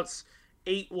 strikeouts,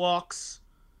 8 walks.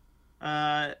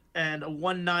 And a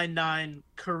 1.99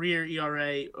 career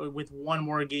ERA with 1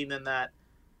 more game than that.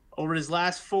 Over his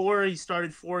last 4, he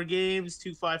started 4 games,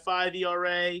 2.55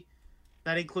 ERA.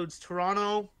 That includes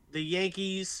Toronto, the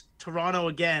Yankees, Toronto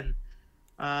again.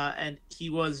 And he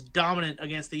was dominant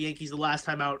against the Yankees the last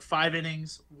time out. 5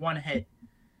 innings, 1 hit.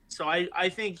 So I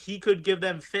think he could give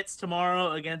them fits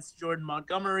tomorrow against Jordan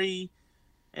Montgomery.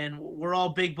 And we're all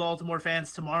big Baltimore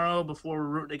fans tomorrow before we're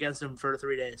rooting against him for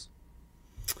 3 days.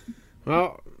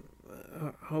 Well,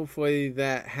 hopefully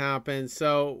that happens.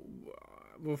 So,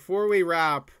 before we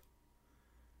wrap,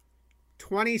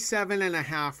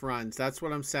 27.5 runs. That's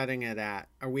what I'm setting it at.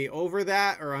 Are we over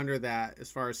that or under that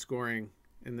as far as scoring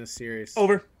in this series?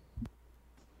 Over.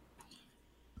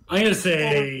 I'm going to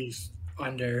say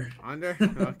under. Under?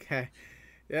 Okay.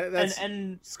 Yeah, that's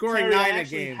and scoring Terry, 9 I a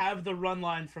actually game. Have the run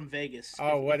line from Vegas.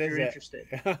 Oh, what is it? Interested.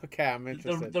 Okay, I'm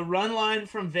interested. The run line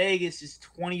from Vegas is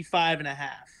 25.5.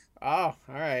 Oh, all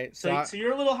right. So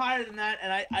you're a little higher than that,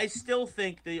 and I still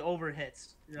think the over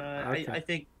hits. Okay. I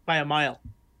think by a mile.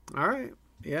 All right.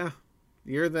 Yeah.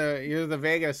 You're the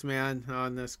Vegas man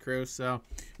on this crew. So,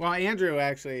 well, Andrew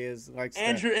actually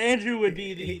Andrew would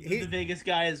be the Vegas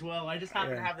guy as well. I just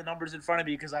happen to have the numbers in front of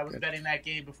me because I was betting that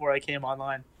game before I came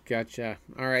online. Gotcha.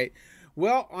 All right.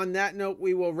 Well, on that note,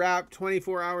 we will wrap.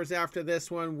 24 hours after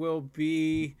this one will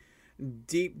be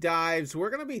deep dives. We're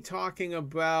going to be talking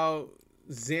about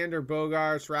Xander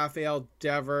Bogaerts, Rafael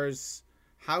Devers.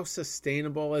 How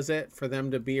sustainable is it for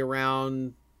them to be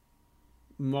around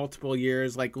multiple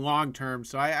years, like long term?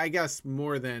 So I guess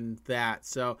more than that.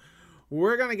 So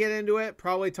we're going to get into it,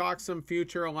 probably talk some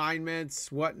future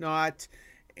alignments, whatnot.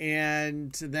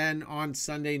 And then on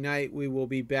Sunday night, we will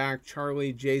be back,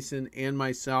 Charlie, Jason, and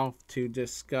myself, to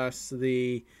discuss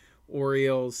the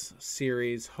Orioles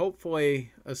series.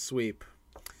 Hopefully a sweep.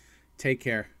 Take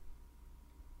care.